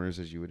the corners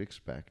as you would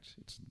expect.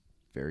 It's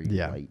very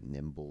light,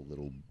 nimble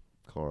little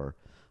car.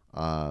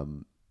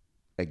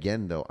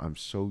 Again, though, I'm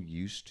so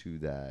used to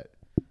that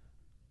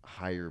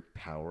higher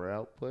power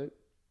output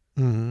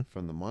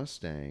from the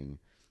Mustang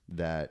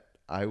that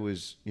I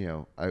was,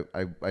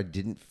 I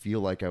didn't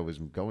feel like I was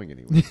going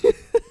anywhere.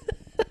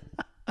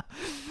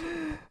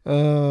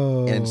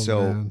 And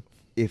so. Man.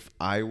 If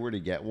I were to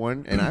get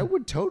one, and I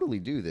would totally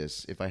do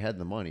this if I had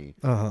the money,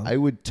 I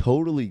would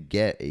totally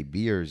get a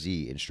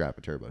BRZ and strap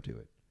a turbo to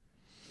it.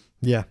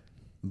 Yeah.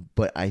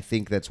 But I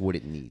think that's what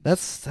it needs.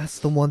 That's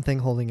the one thing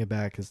holding it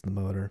back is the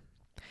motor.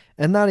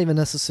 And not even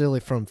necessarily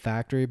from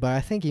factory, but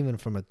I think even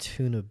from a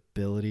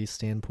tunability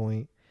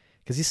standpoint,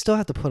 because you still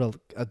have to put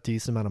a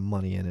decent amount of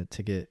money in it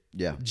to get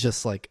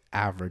just like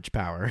average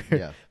power.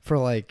 Yeah. For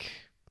like,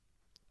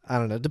 I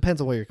don't know, it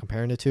depends on what you're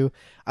comparing it to.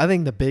 I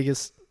think the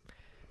biggest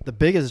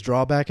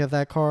drawback of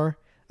that car,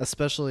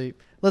 especially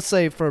let's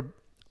say for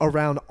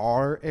around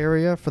our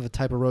area for the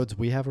type of roads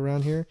we have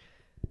around here,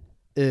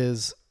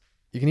 is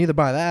you can either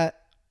buy that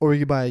or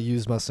you can buy a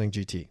used Mustang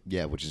GT.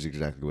 Yeah, which is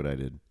exactly what I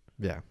did.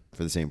 Yeah.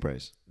 For the same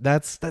price.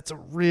 That's a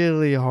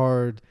really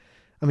hard.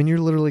 I mean, you're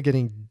literally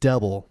getting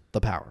double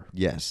the power.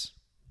 Yes.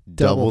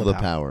 Double the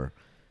power.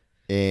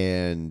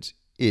 And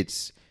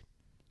it's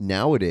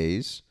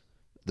nowadays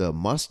the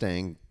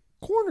Mustang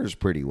corners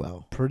pretty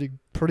well.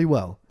 Pretty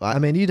well. I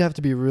mean, you'd have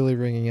to be really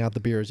ringing out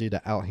the BRZ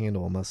to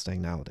outhandle a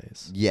Mustang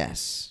nowadays.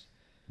 Yes.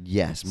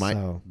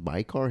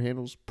 My car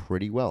handles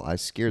pretty well. I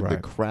scared the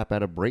crap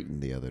out of Brayton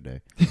the other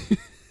day.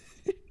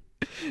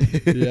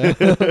 Yeah.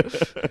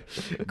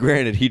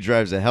 Granted, he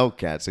drives a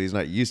Hellcat, so he's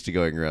not used to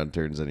going around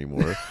turns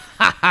anymore.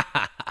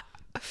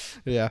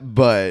 Yeah.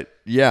 But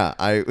yeah,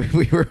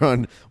 we were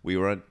on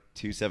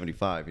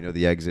 275. You know,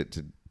 the exit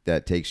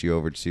that takes you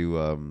over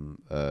to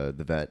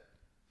the vet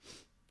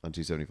on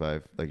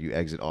 275. Like you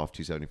exit off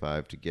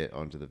 275 to get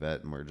onto the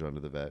vet and merge onto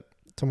the vet.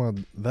 Talking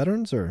about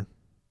veterans or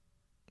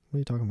what are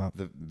you talking about?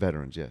 The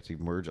veterans, yeah. To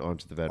merge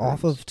onto the veterans.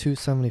 Off of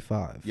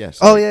 275. Yes.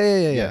 Oh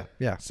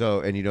yeah. So,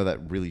 and you know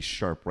that really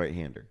sharp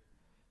right-hander?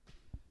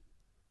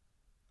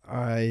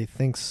 I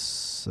think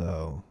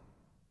so.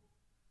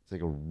 It's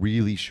like a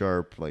really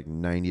sharp, like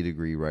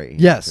 90-degree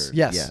right-hander. Yes.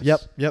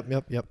 Yep.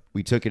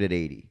 We took it at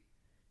 80.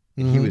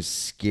 And he was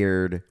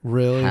scared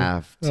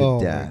half to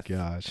death.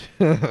 Oh,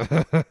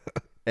 my gosh.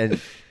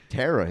 And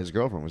Tara, his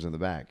girlfriend, was in the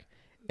back.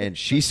 And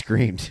she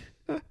screamed.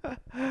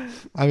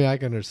 I mean, I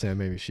can understand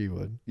maybe she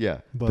would. Yeah.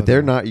 But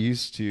they're not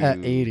used to... At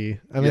 80.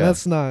 I mean,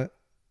 that's not...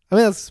 I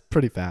mean, that's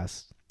pretty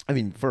fast. I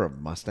mean, for a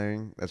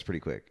Mustang, that's pretty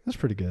quick. That's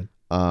pretty good.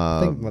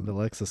 I think the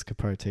Lexus could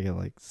probably take it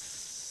like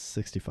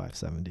 65,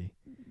 70.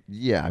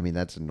 Yeah, I mean,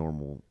 that's a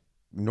normal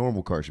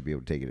car should be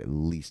able to take it at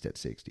least at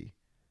 60.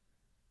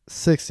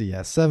 60,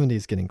 yeah. 70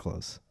 is getting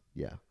close.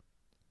 Yeah.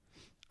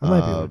 I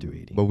might be able to do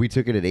 80. But we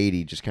took it at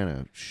 80, just kind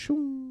of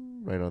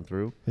right on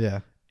through.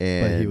 Yeah.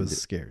 And but he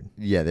was scared.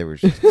 Yeah, they were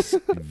just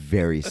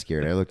very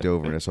scared. I looked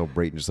over and I saw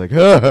Brayton just like,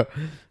 ah!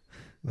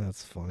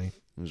 That's funny.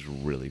 It was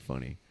really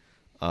funny.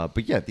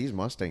 But yeah, these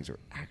Mustangs are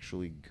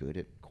actually good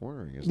at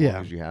cornering as long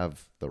as you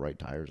have the right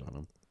tires on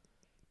them.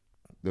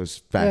 Those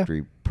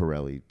factory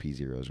Pirelli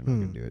P0s are not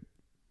going to do it.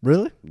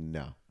 Really?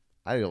 No,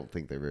 I don't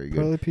think they're very good.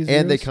 Pirelli P0s?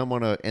 And they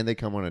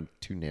come on a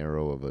too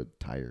narrow of a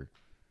tire.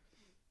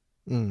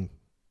 Yeah,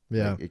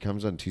 like it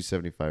comes on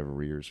 275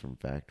 rears from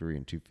factory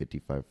and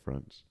 255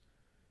 fronts.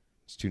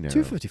 It's too narrow.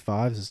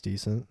 255 is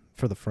decent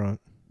for the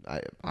front.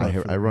 I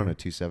run a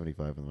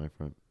 275 on my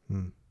front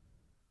and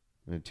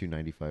a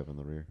 295 on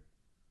the rear.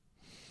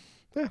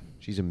 Yeah,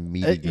 she's a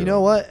meaty girl. You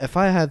know what? If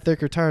I had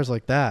thicker tires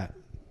like that,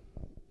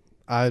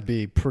 I'd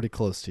be pretty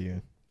close to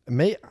you.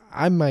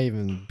 I might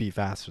even be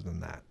faster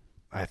than that.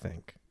 I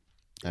think.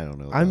 I don't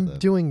know. I'm that.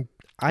 Doing.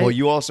 Well,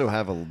 you also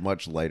have a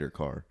much lighter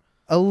car.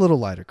 A little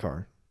lighter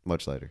car.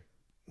 Much lighter.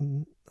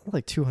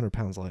 Like 200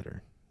 pounds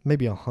lighter.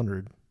 Maybe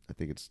 100. I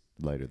think it's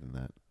lighter than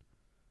that.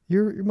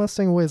 Your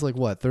Mustang weighs like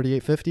what?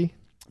 3850.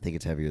 I think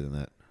it's heavier than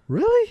that.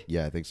 Really?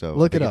 Yeah, I think so.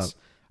 Look it up.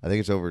 I think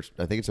it's over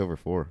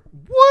 4.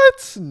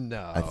 What?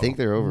 No. I think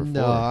they're over 4.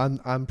 No,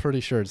 I'm pretty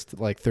sure it's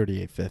like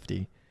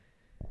 3850.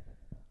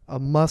 A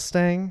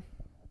Mustang.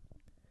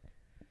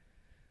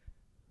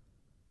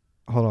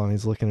 Hold on,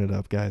 he's looking it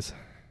up, guys.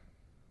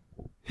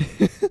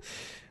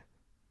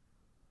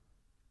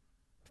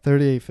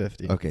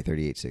 3850. Okay,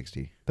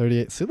 3860.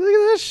 38. See, look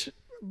at this.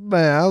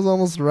 Man, I was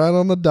almost right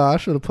on the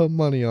dot. Should have put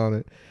money on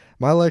it.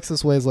 My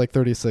Lexus weighs like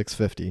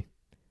 3650.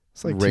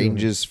 It's like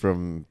ranges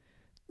from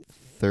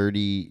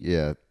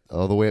 30,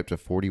 all the way up to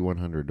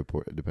 4100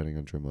 depending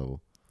on trim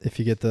level. If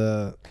you get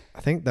I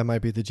think that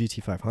might be the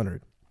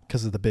GT500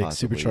 because of the big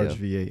supercharged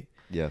V8.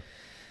 Yeah.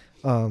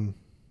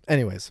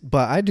 Anyways,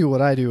 but I do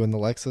what I do in the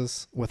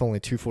Lexus with only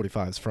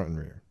 245s front and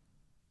rear.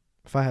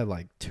 If I had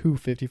like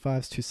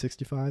 255s,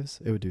 265s,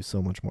 it would do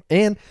so much more.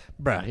 And,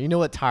 bruh, you know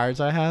what tires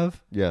I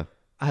have? Yeah.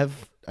 I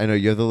know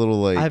you have the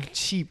little like. I have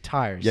cheap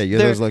tires. Yeah, you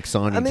have those like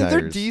Sony tires. I mean,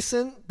 they're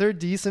decent. They're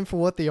decent for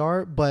what they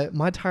are, but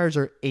my tires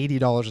are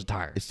 $80 a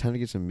tire. It's time to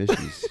get some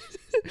Michis.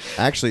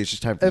 Actually, it's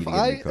just time for you to get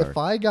a new car. If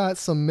I got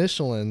some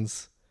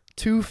Michelin's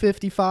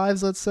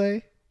 255s, let's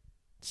say,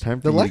 it's time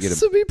for the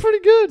Lexus would be pretty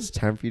good. It's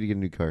time for you to get a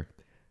new car.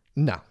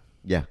 No.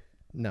 Yeah.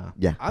 No.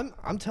 Yeah.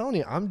 I'm telling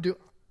you,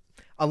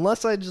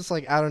 unless I just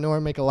like out of nowhere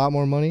make a lot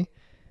more money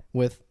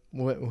with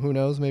who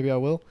knows, maybe I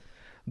will.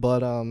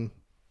 But I'm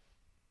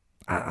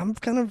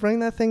gonna bring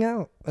that thing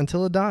out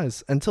until it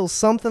dies, until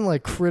something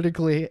like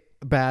critically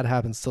bad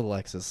happens to the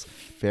Lexus.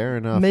 Fair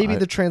enough. Maybe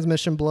the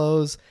transmission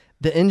blows.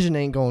 The engine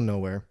ain't going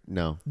nowhere.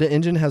 No. The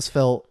engine has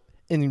felt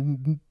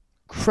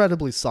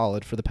incredibly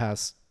solid for the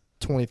past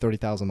 20,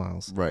 30,000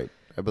 miles. Right.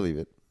 I believe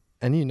it.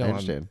 And you know,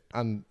 understand.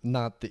 I'm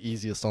not the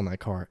easiest on that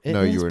car.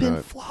 No, you were not. It has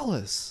been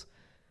flawless.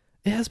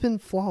 It has been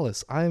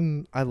flawless. I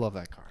love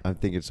that car. I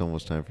think it's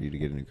almost time for you to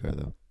get a new car,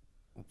 though.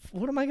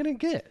 What am I gonna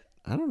get?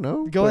 I don't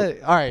know. Go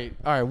ahead. All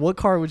right. What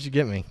car would you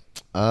get me?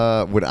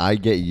 Would I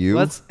get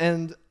you?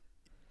 And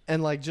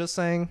like just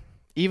saying,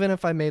 even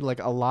if I made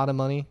like a lot of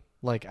money,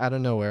 like out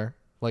of nowhere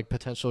like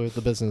potentially with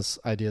the business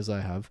ideas I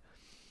have,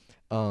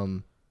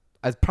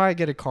 I'd probably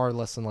get a car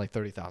less than like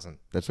 30,000.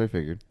 That's what I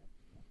figured.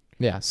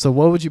 Yeah. So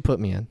what would you put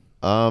me in?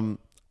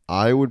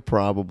 I would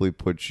probably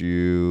put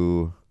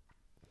you.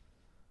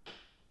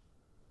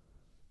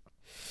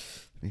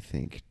 Let me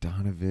think,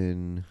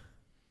 Donovan.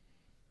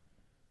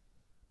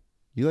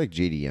 You like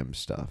JDM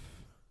stuff.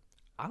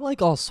 I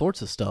like all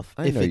sorts of stuff.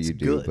 I know you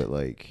do, but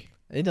like,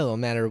 it doesn't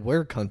matter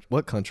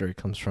what country it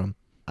comes from.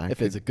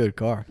 It's a good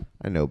car.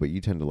 I know, but you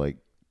tend to like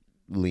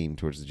lean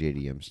towards the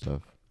JDM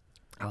stuff.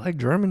 I like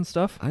German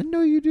stuff. I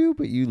know you do,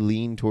 but you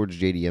lean towards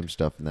JDM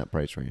stuff in that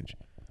price range.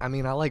 I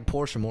mean, I like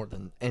Porsche more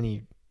than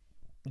any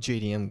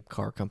JDM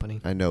car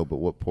company. I know, but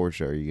what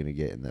Porsche are you going to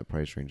get in that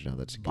price range now?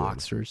 That's good.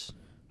 Boxsters.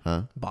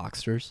 Huh?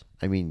 Boxsters.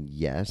 I mean,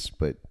 yes,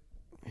 but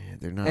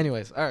they're not.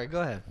 Anyways, all right,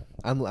 go ahead.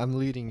 I'm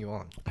leading you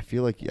on. I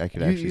feel like I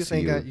could actually see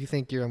you. You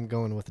think I'm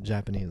going with the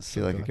Japanese. I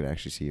feel like I could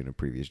actually see you in a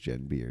previous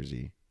gen B or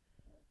Z.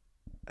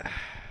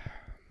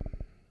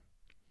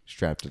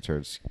 Strapped to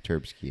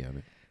turb ski on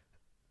it.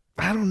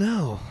 I don't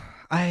know.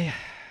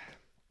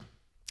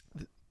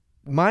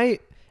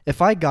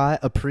 If I got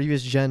a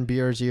previous gen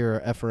BRZ or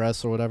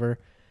FRS or whatever,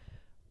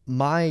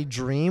 my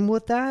dream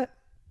with that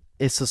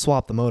is to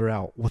swap the motor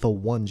out with a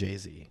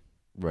 1JZ.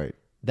 Right.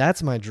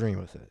 That's my dream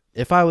with it.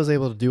 If I was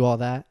able to do all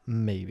that,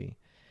 maybe.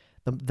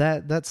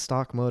 That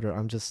stock motor,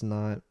 I'm just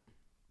not.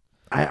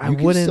 I you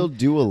wouldn't. Can still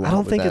do a lot. I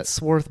don't think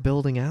it's worth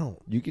building out.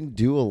 You can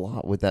do a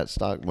lot with that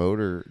stock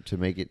motor to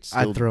make it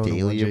still I'd throw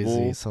dailyable in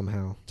a 1JZ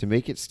somehow. To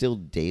make it still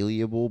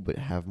dailyable but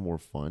have more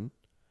fun.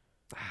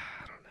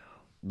 I don't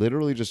know.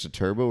 Literally just a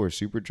turbo or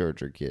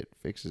supercharger kit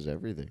fixes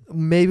everything.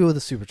 Maybe with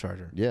a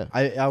supercharger. Yeah.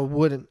 I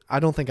wouldn't.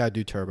 I don't think I'd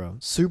do turbo.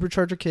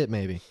 Supercharger kit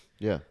maybe.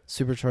 Yeah.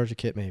 Supercharger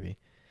kit maybe.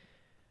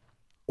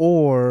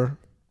 Or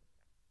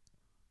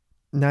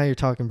now you're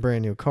talking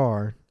brand new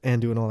car and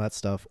doing all that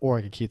stuff, or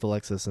I could keep the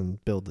Lexus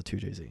and build the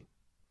 2JZ.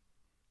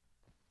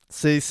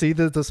 See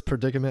this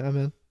predicament I'm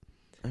in?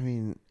 I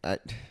mean, I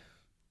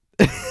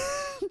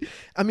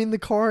mean the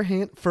car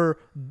for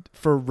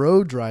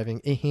road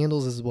driving, it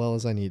handles as well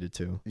as I need it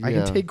to. Yeah. I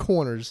can take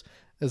corners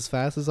as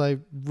fast as I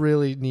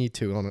really need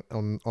to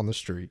on the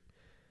street.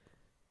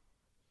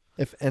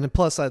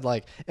 Plus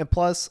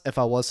if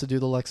I was to do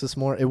the Lexus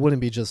more, it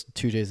wouldn't be just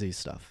 2JZ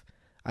stuff.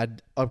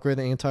 I'd upgrade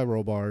the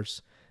anti-roll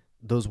bars.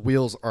 Those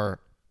wheels are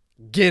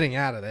getting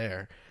out of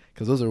there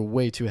because those are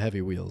way too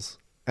heavy wheels.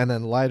 And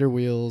then lighter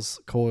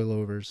wheels,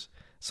 coilovers,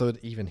 so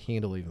it'd even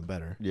handle even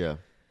better. Yeah.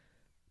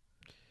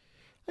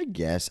 I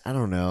guess. I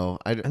don't know.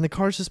 And the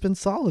car's just been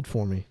solid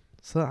for me.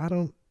 So I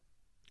don't...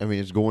 I mean,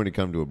 it's going to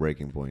come to a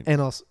breaking point. And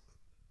also,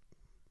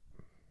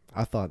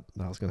 I thought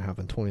that was going to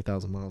happen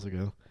 20,000 miles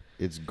ago.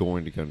 It's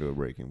going to come to a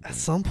breaking point. At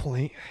some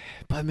point.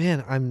 But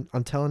man,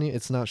 I'm telling you,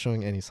 it's not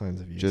showing any signs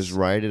of use. Just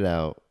ride it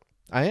out.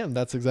 I am.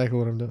 That's exactly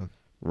what I'm doing.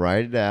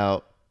 Ride it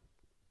out.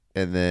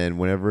 And then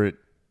whenever it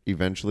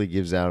eventually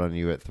gives out on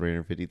you at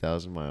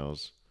 350,000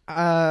 miles.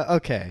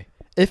 Okay.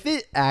 If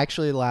it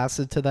actually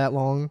lasted to that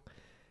long,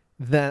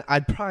 then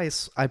I'd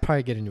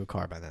probably get a new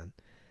car by then.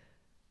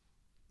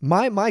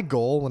 My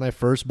goal when I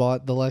first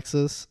bought the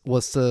Lexus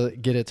was to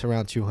get it to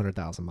around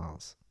 200,000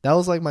 miles. That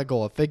was like my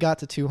goal. If it got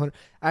to 200,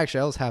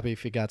 actually I was happy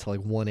if it got to like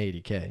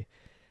 180K.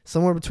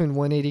 Somewhere between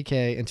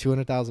 180K and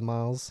 200,000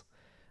 miles.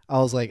 I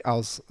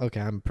was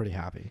okay, I'm pretty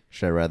happy.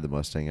 Should I ride the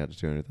Mustang out to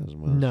 200,000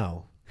 miles?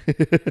 No.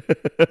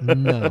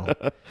 No.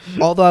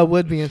 Although I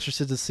would be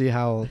interested to see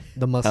how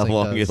the Mustang how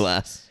long does. it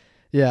lasts.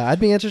 Yeah, I'd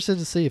be interested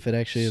to see if it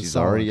actually is. She's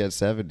solid. already at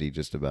 70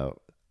 just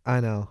about. I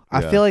know. Yeah.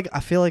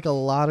 I feel like a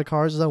lot of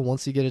cars though,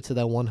 once you get it to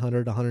that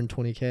 100,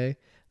 120K,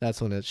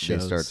 that's when it shows.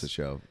 They start to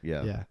show.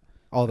 Yeah. Yeah.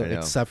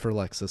 Except for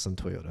Lexus and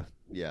Toyota.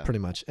 Yeah. Pretty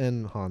much.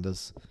 And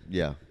Hondas.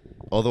 Yeah.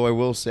 Although I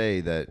will say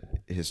that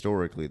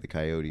historically the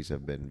Coyotes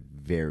have been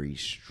very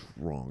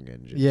strong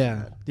engines.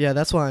 Yeah. Yeah,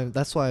 that's why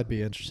I'd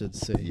be interested to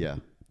see. Yeah.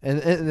 And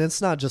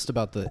it's not just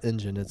about the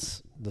engine,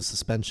 it's the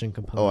suspension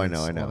components.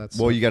 Oh, I know.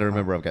 Well, you got to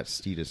remember I've got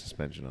Steeda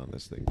suspension on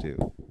this thing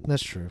too.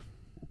 That's true.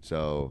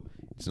 So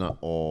it's not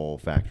all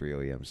factory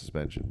OEM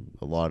suspension.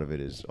 A lot of it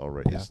is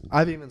already. Yeah.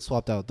 I've even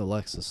swapped out the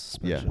Lexus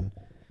suspension.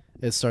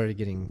 Yeah. It started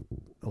getting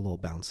a little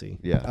bouncy.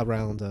 Yeah.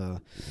 Around, I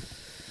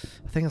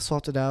think I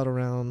swapped it out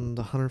around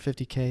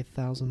 150K,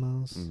 1,000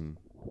 miles.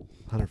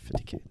 Mm-hmm.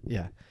 150K.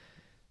 Yeah.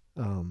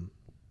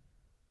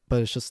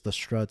 But it's just the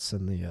struts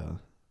and the,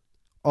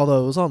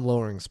 although it was on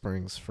lowering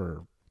springs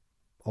for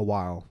a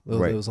while.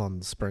 It was on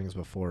the springs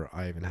before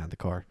I even had the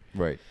car.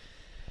 Right.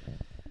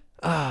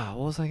 What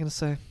was I going to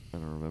say? I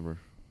don't remember.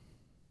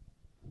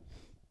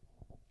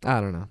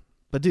 I don't know.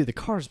 But dude, the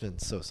car's been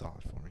so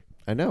solid for me.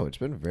 I know. It's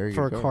been very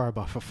for good a car I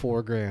bought for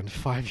 $4,000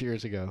 5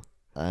 years ago.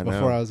 I know.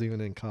 Before I was even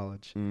in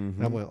college.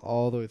 Mm-hmm. I went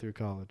all the way through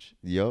college.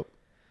 Yep.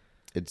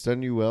 It's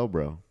done you well,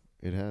 bro.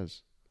 It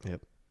has.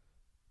 Yep.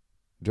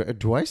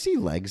 Do I see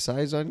leg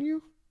size on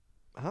you?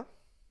 Huh?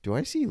 Do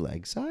I see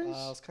leg size?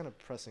 I was kind of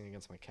pressing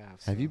against my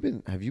calves. Have you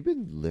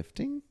been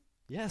lifting?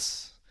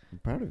 Yes. I'm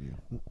proud of you.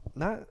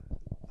 My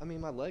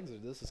legs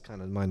this is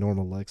kind of my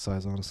normal leg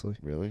size, honestly.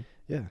 Really?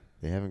 Yeah.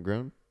 They haven't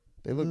grown?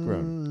 They look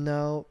grown.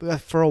 No,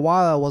 for a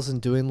while I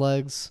wasn't doing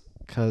legs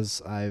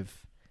because I'm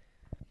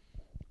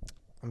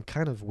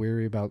kind of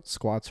weary about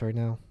squats right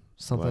now.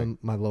 Something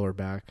my lower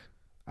back.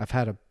 I've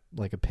had a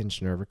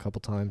pinched nerve a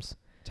couple times.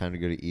 Time to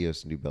go to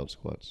EOS and do belt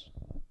squats.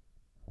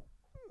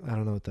 I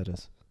don't know what that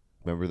is.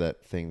 Remember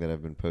that thing that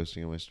I've been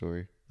posting on my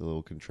story? The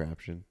little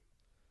contraption?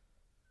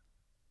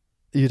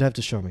 You'd have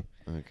to show me.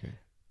 Okay.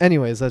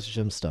 Anyways, that's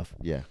gym stuff.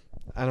 Yeah.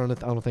 I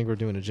don't think we're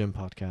doing a gym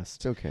podcast.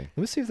 It's okay. Let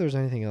me see if there's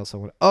anything else I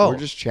want. Oh, we're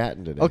just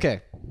chatting today.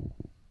 Okay.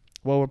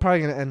 Well, we're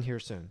probably gonna end here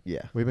soon.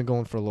 Yeah. We've been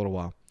going for a little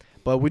while,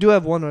 but we do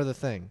have one other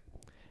thing,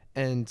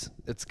 and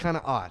it's kind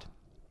of odd,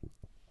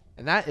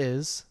 and that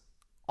is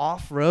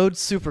off-road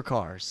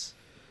supercars.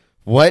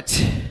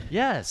 What?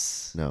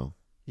 Yes. No.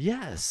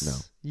 Yes. No.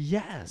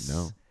 Yes.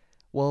 No.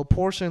 Well,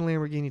 Porsche and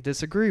Lamborghini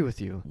disagree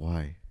with you.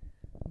 Why?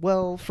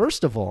 Well,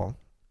 first of all,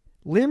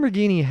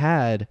 Lamborghini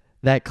had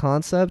that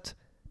concept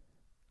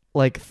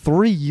like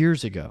 3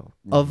 years ago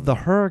of the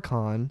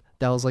Huracan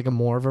that was like a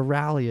more of a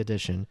rally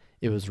edition.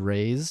 It was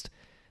raised,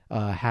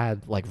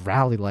 had like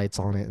rally lights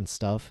on it and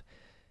stuff.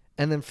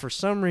 And then for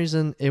some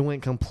reason it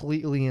went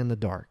completely in the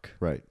dark.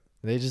 Right.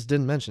 They just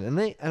didn't mention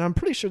it. And I'm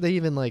pretty sure they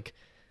even like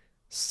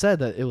said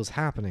that it was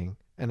happening,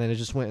 and then it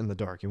just went in the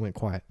dark. It went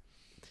quiet.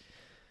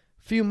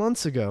 A few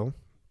months ago,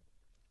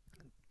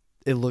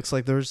 it looks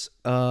like there's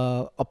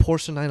a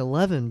Porsche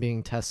 911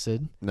 being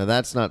tested. Now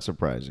that's not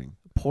surprising.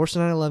 Porsche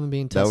 911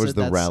 being tested. That was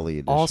the rally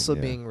edition. Also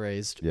being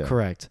raised. Yeah.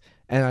 Correct.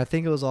 And I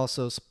think it was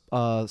also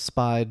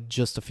spied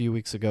just a few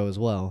weeks ago as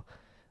well.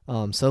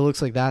 So it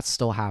looks like that's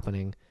still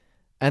happening.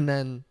 And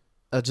then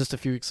just a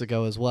few weeks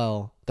ago as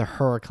well, the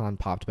Huracan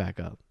popped back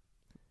up.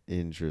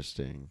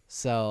 Interesting.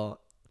 So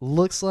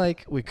looks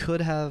like we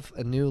could have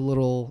a new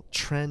little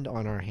trend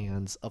on our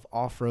hands of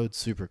off-road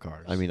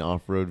supercars. I mean,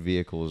 off-road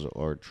vehicles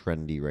are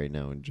trendy right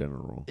now in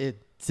general.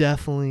 It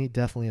definitely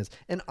is.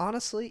 And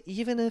honestly,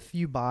 even if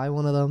you buy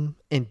one of them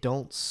and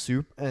don't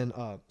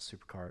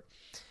supercar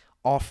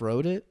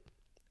off-road it,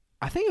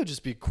 I think it would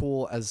just be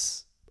cool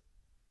as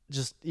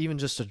just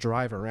to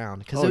drive around,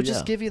 because it would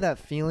just give you that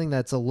feeling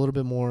that's a little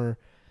bit more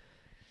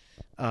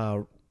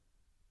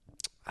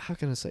how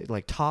can I say,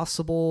 like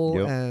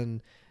tossable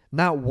and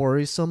not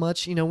worry so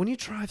much. You know, when you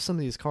drive some of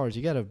these cars,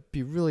 you got to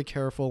be really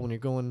careful when you're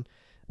going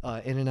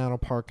in and out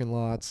of parking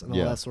lots and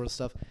all that sort of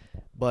stuff.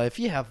 But if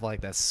you have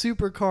like that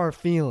supercar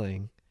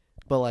feeling,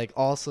 but like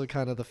also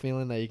kind of the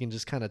feeling that you can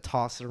just kind of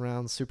toss it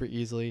around super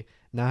easily,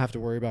 not have to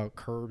worry about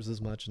curbs as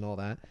much and all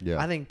that,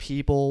 I think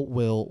people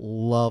will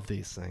love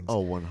these things.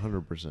 Oh,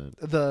 100%.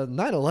 The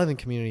 911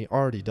 community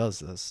already does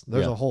this.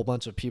 There's a whole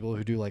bunch of people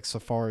who do like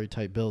safari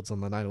type builds on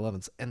the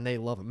 911s, and they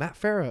love it. Matt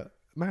Farah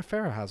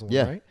has one,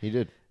 right? He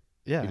did.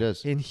 Yeah, he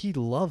does, and he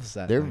loves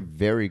that. They're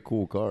very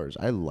cool cars.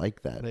 I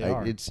like that. They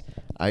are.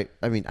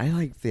 I mean, I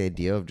like the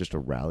idea of just a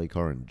rally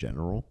car in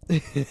general.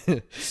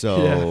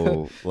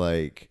 So,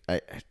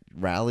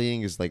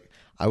 rallying is like,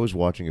 I was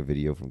watching a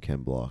video from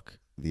Ken Block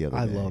the other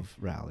day. I love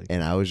rally,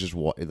 and I was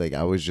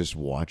just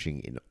watching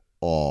in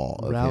awe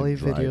of rally him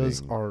driving.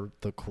 Videos are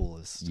the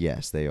coolest.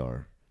 Yes, they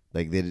are.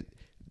 Like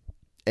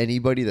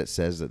anybody that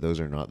says that those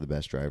are not the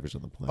best drivers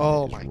on the planet.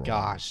 Oh is my wrong.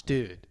 gosh,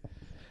 dude.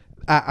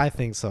 I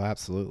think so,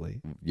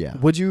 absolutely. Yeah.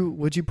 Would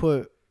you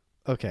put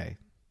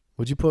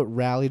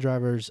rally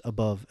drivers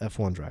above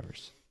F1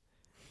 drivers?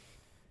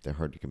 They're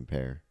hard to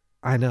compare.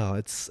 I know,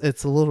 it's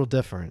a little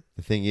different.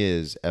 The thing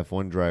is,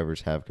 F1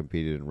 drivers have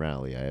competed in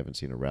rally. I haven't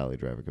seen a rally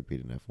driver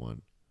compete in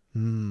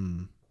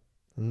F1.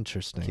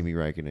 Interesting. Kimi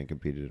Räikkönen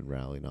competed in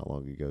rally not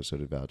long ago, so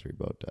did Valtteri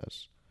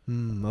Bottas.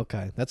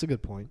 Okay, that's a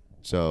good point.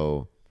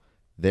 So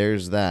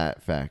there's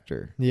that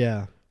factor.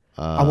 Yeah.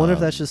 I wonder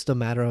if that's just a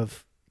matter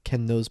of,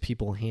 can those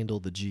people handle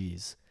the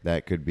G's?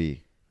 That could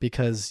be.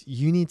 Because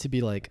you need to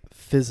be like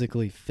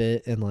physically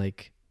fit, and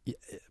like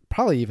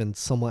probably even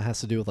somewhat has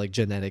to do with like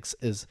genetics,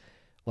 is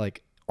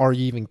like, are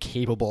you even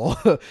capable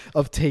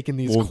of taking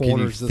these corners can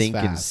you this think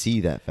fast? and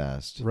see that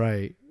fast?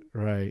 Right.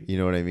 You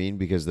know what I mean?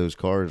 Because those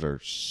cars are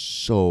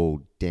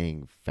so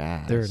dang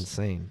fast. They're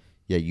insane.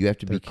 Yeah, you have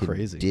to be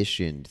crazy.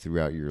 conditioned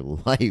throughout your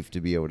life to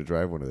be able to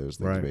drive one of those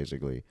things,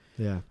 basically.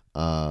 Yeah.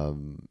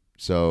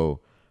 So,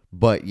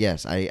 but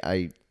yes,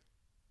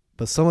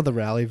 But some of the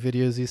rally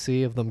videos you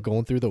see of them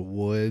going through the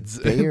woods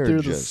they and are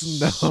through just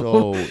the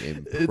snow, so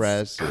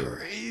impressive. It's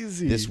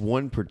crazy. This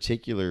one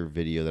particular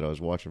video that I was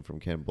watching from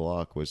Ken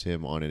Block was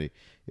him on it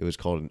was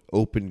called an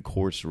open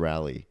course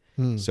rally.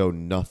 So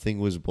nothing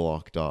was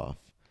blocked off,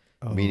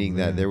 meaning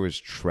that there was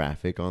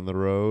traffic on the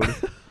road.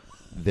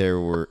 There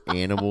were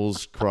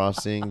animals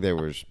crossing. There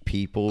was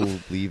people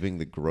leaving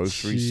the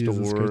grocery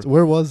store. Christ.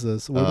 Where was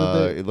this?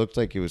 It looked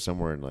like it was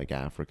somewhere in like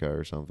Africa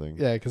or something.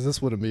 Yeah, because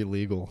this wouldn't be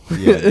legal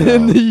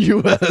in the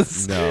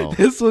U.S. No.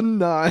 This would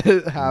not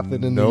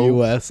happen in the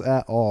U.S.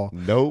 at all.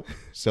 Nope.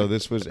 So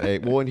this was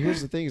and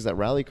here's the thing is that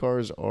rally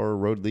cars are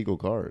road legal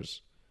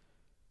cars.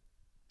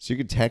 So you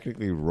could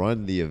technically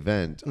run the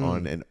event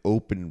on an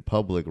open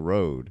public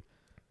road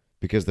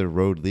because they're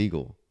road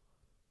legal.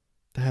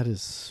 That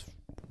is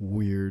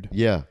weird.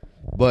 Yeah,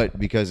 but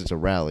because it's a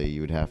rally,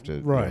 you would have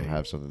to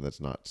have something that's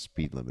not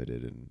speed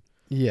limited and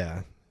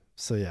Yeah.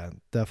 So yeah,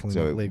 definitely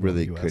So not it legal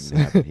really in the US. couldn't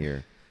happen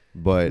here.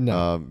 But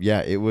No.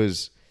 yeah, it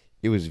was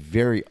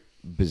very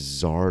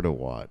bizarre to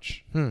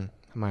watch. I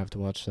might have to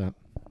watch that.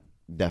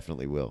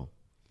 Definitely will.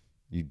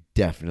 You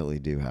definitely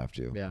do have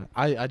to. Yeah.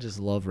 I just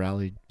love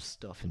rally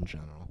stuff in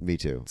general. Me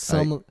too.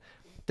 Some of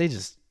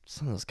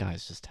those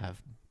guys just have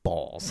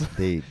balls.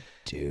 They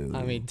do.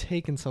 I mean,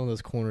 taking some of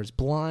those corners,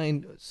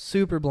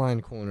 super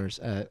blind corners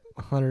at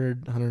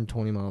 100,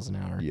 120 miles an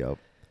hour. Yep.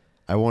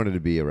 I wanted to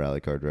be a rally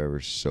car driver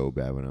so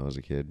bad when I was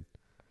a kid.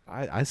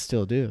 I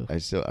still do.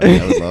 I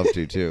would love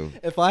to too.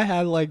 If I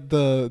had like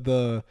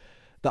the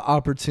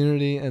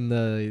opportunity and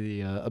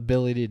the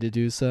ability to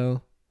do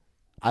so,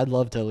 I'd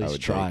love to at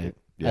least try it.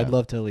 Yeah. I'd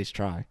love to at least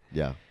try.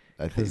 Yeah.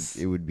 I think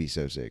it would be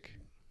so sick.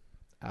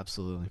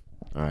 Absolutely.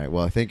 All right.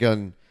 Well, I think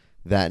on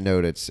that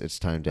note, it's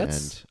time to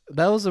end.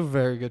 That was a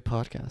very good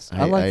podcast.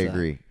 I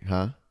agree.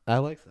 Huh? I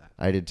like that.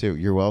 I did too.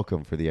 You're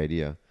welcome for the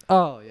idea.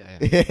 Oh, yeah.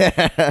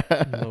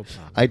 No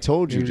problem. I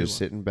told you just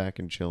sitting back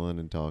and chilling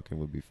and talking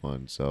would be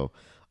fun. So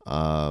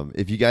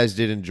if you guys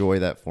did enjoy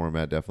that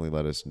format, definitely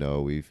let us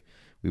know. We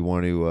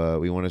want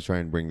to try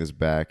and bring this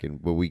back,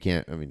 but we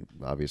can't. I mean,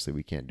 obviously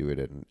we can't do it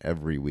at an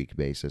every week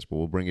basis, but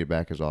we'll bring it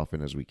back as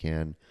often as we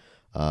can.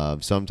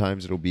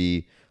 Sometimes it'll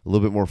be a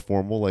little bit more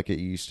formal, like it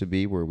used to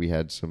be, where we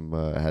had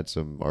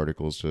some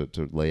articles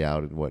to lay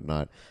out and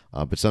whatnot.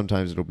 But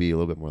sometimes it'll be a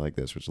little bit more like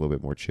this, which is a little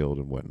bit more chilled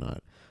and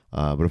whatnot.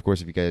 But of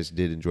course, if you guys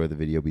did enjoy the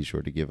video, be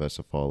sure to give us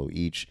a follow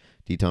each.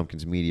 D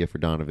Tompkins Media for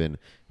Donovan,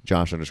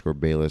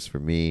 Josh_Bayless for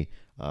me,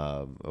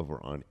 over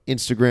on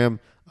Instagram.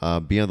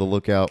 Be on the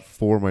lookout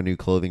for my new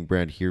clothing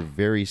brand here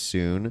very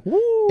soon.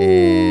 Woo!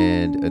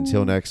 And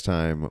until next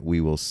time,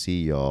 we will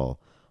see y'all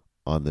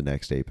on the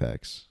next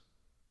Apex.